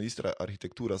še vedno ista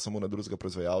arhitektura, samo na drugega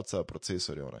proizvajalca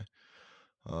procesorjev.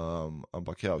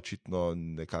 Ampak ja, očitno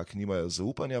nekako nimajo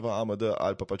zaupanja v AMD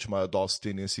ali pa pač imajo dosti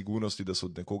te nesigurnosti, da so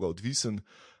od nekoga odvisen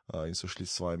in so šli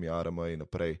s svojimi ARM-ji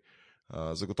naprej.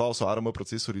 Zagotovo so ARM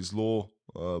procesori zelo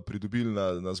pridobili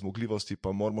na zmogljivosti,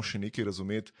 pa moramo še nekaj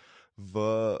razumeti. V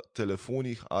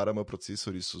telefonih ARM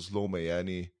procesori so zelo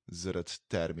omejeni zaradi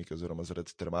termike oziroma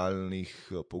zaradi termalnih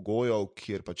pogojev,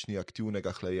 kjer pač ni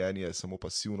aktivnega hlajenja, samo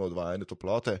pasivno odvajanje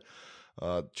toplote.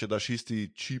 Če daš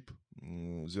isti čip,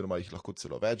 oziroma jih lahko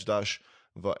celo več daš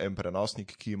v en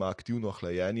prenosnik, ki ima aktivno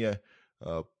hlajenje,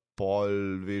 pol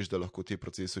veš, da lahko ti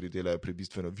procesori delajo pri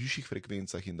bistveno višjih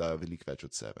frekvencah in dajo veliko več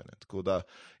od sebe. Tako da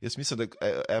jaz mislim, da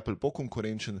Apple bo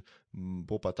konkurenčen,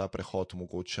 bo pa ta prehod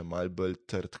mogoče malo bolj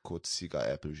trd, kot si ga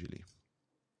Apple želi.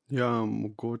 Ja,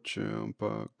 mogoče,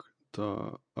 ampak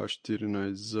ta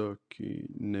A14Z,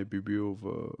 ki ne bi bil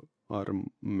v ARM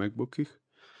MacBookih,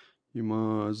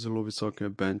 ima zelo visoke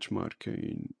benchmarke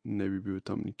in ne bi bil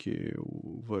tam nekje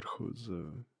v vrhu z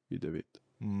i9.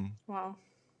 Wow.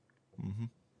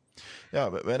 Ja,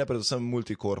 mene predvsem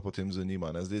multicore potem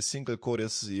zanima. Zdaj single core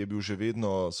je bil že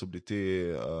vedno, so bili te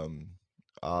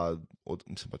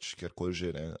mislim pač kjerkoli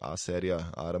že, A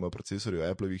serija ARM procesorjev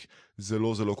Appleovih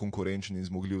zelo, zelo konkurenčni in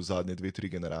zmogljiv zadnje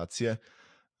 2-3 generacije.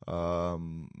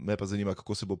 Me pa zanima,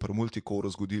 kako se bo pri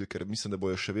multicore zgodil, ker mislim, da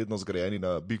bojo še vedno zgrajeni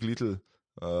na Big Little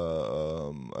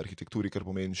arhitekturi, kar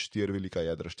pomeni 4 velika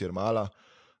jedra, 4 mala,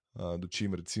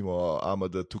 dočim recimo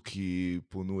AMD tukaj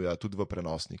ponuja tudi v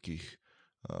prenosnikih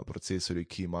procesori,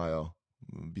 ki imajo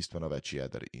bistveno več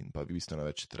jeder in pa bistveno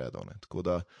več threadov. Tako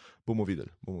da bomo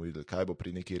videli, kaj bo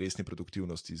pri neki resni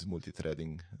produktivnosti z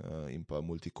multithreading in pa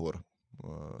multicore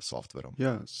softverom.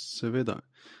 Ja, seveda.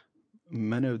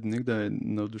 Mene je od nekdaj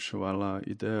navduševala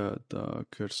ideja, da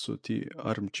ker so ti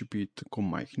ARM čipi tako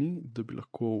majhni, da bi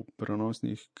lahko v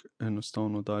prenosnik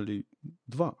enostavno dali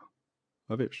 2.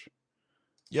 A veš?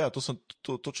 Ja,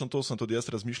 točno to sem tudi jaz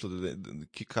razmišljal,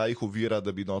 kaj jih ovira,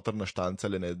 da bi noter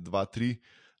naštancali 2-3,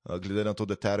 glede na to,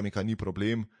 da termika ni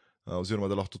problem, oziroma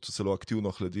da lahko tudi celo aktivno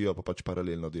hladijo, pa pač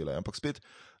paralelno delajo. Ampak spet,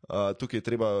 tukaj je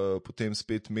treba potem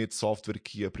spet imeti software,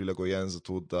 ki je prilagojen za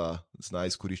to, da zna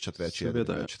izkoriščati več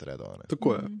threadov.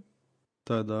 Tako je.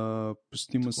 Da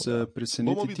pustimo se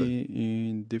presenetiti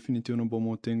in definitivno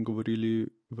bomo o tem govorili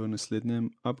v naslednjem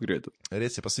upgradu.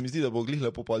 Res je, pa se mi zdi, da bo glih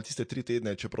lepo pol tiste 3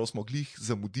 tedne, čeprav smo glih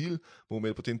zamudili, bomo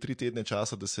imeli potem 3 tedne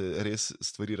časa, da se res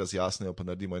stvari razjasnijo, pa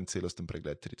naredimo en celosten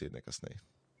pregled 3 tedne kasneje.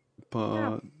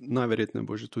 Pa najverjetneje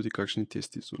bo že tudi kakšni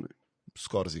testi zunaj.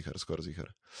 Skoraj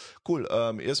ziher. Cool.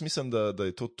 Jaz mislim, da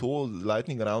je to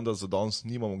lightning rounda za danes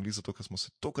nimamo glih zato, ker smo se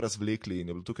toliko razvlekli in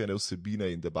je bilo tukaj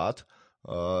vsebine in debat,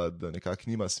 da nekako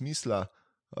nima smisla.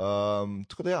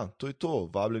 Tako da ja, to je to.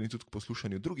 Vabljeni tudi k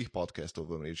poslušanju drugih podcastov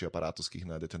v mreži Aparatus, ki jih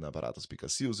najdete na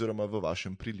aparatus.si oziroma v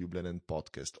vašem priljubljenem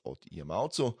podcast od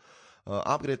jemalcev.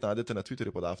 Upgrade najdete na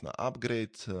Twitterju pod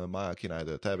 @upgrade. Maja, ki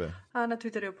najdejo tebe? Na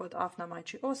Twitterju pod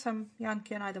 @majči8. Jan,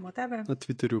 ki najdemo tebe? Na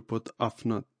Twitterju pod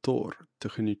 @tor,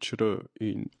 tehničr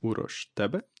in Uroš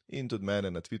tebe. In tudi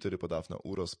mene na Twitterju pod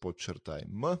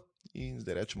 @uros_m. In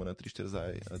zdaj rečemo na 3-4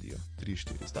 zdaj, adijo.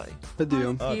 3-4 zdaj.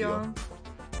 Adijo.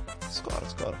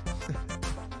 Skoraj.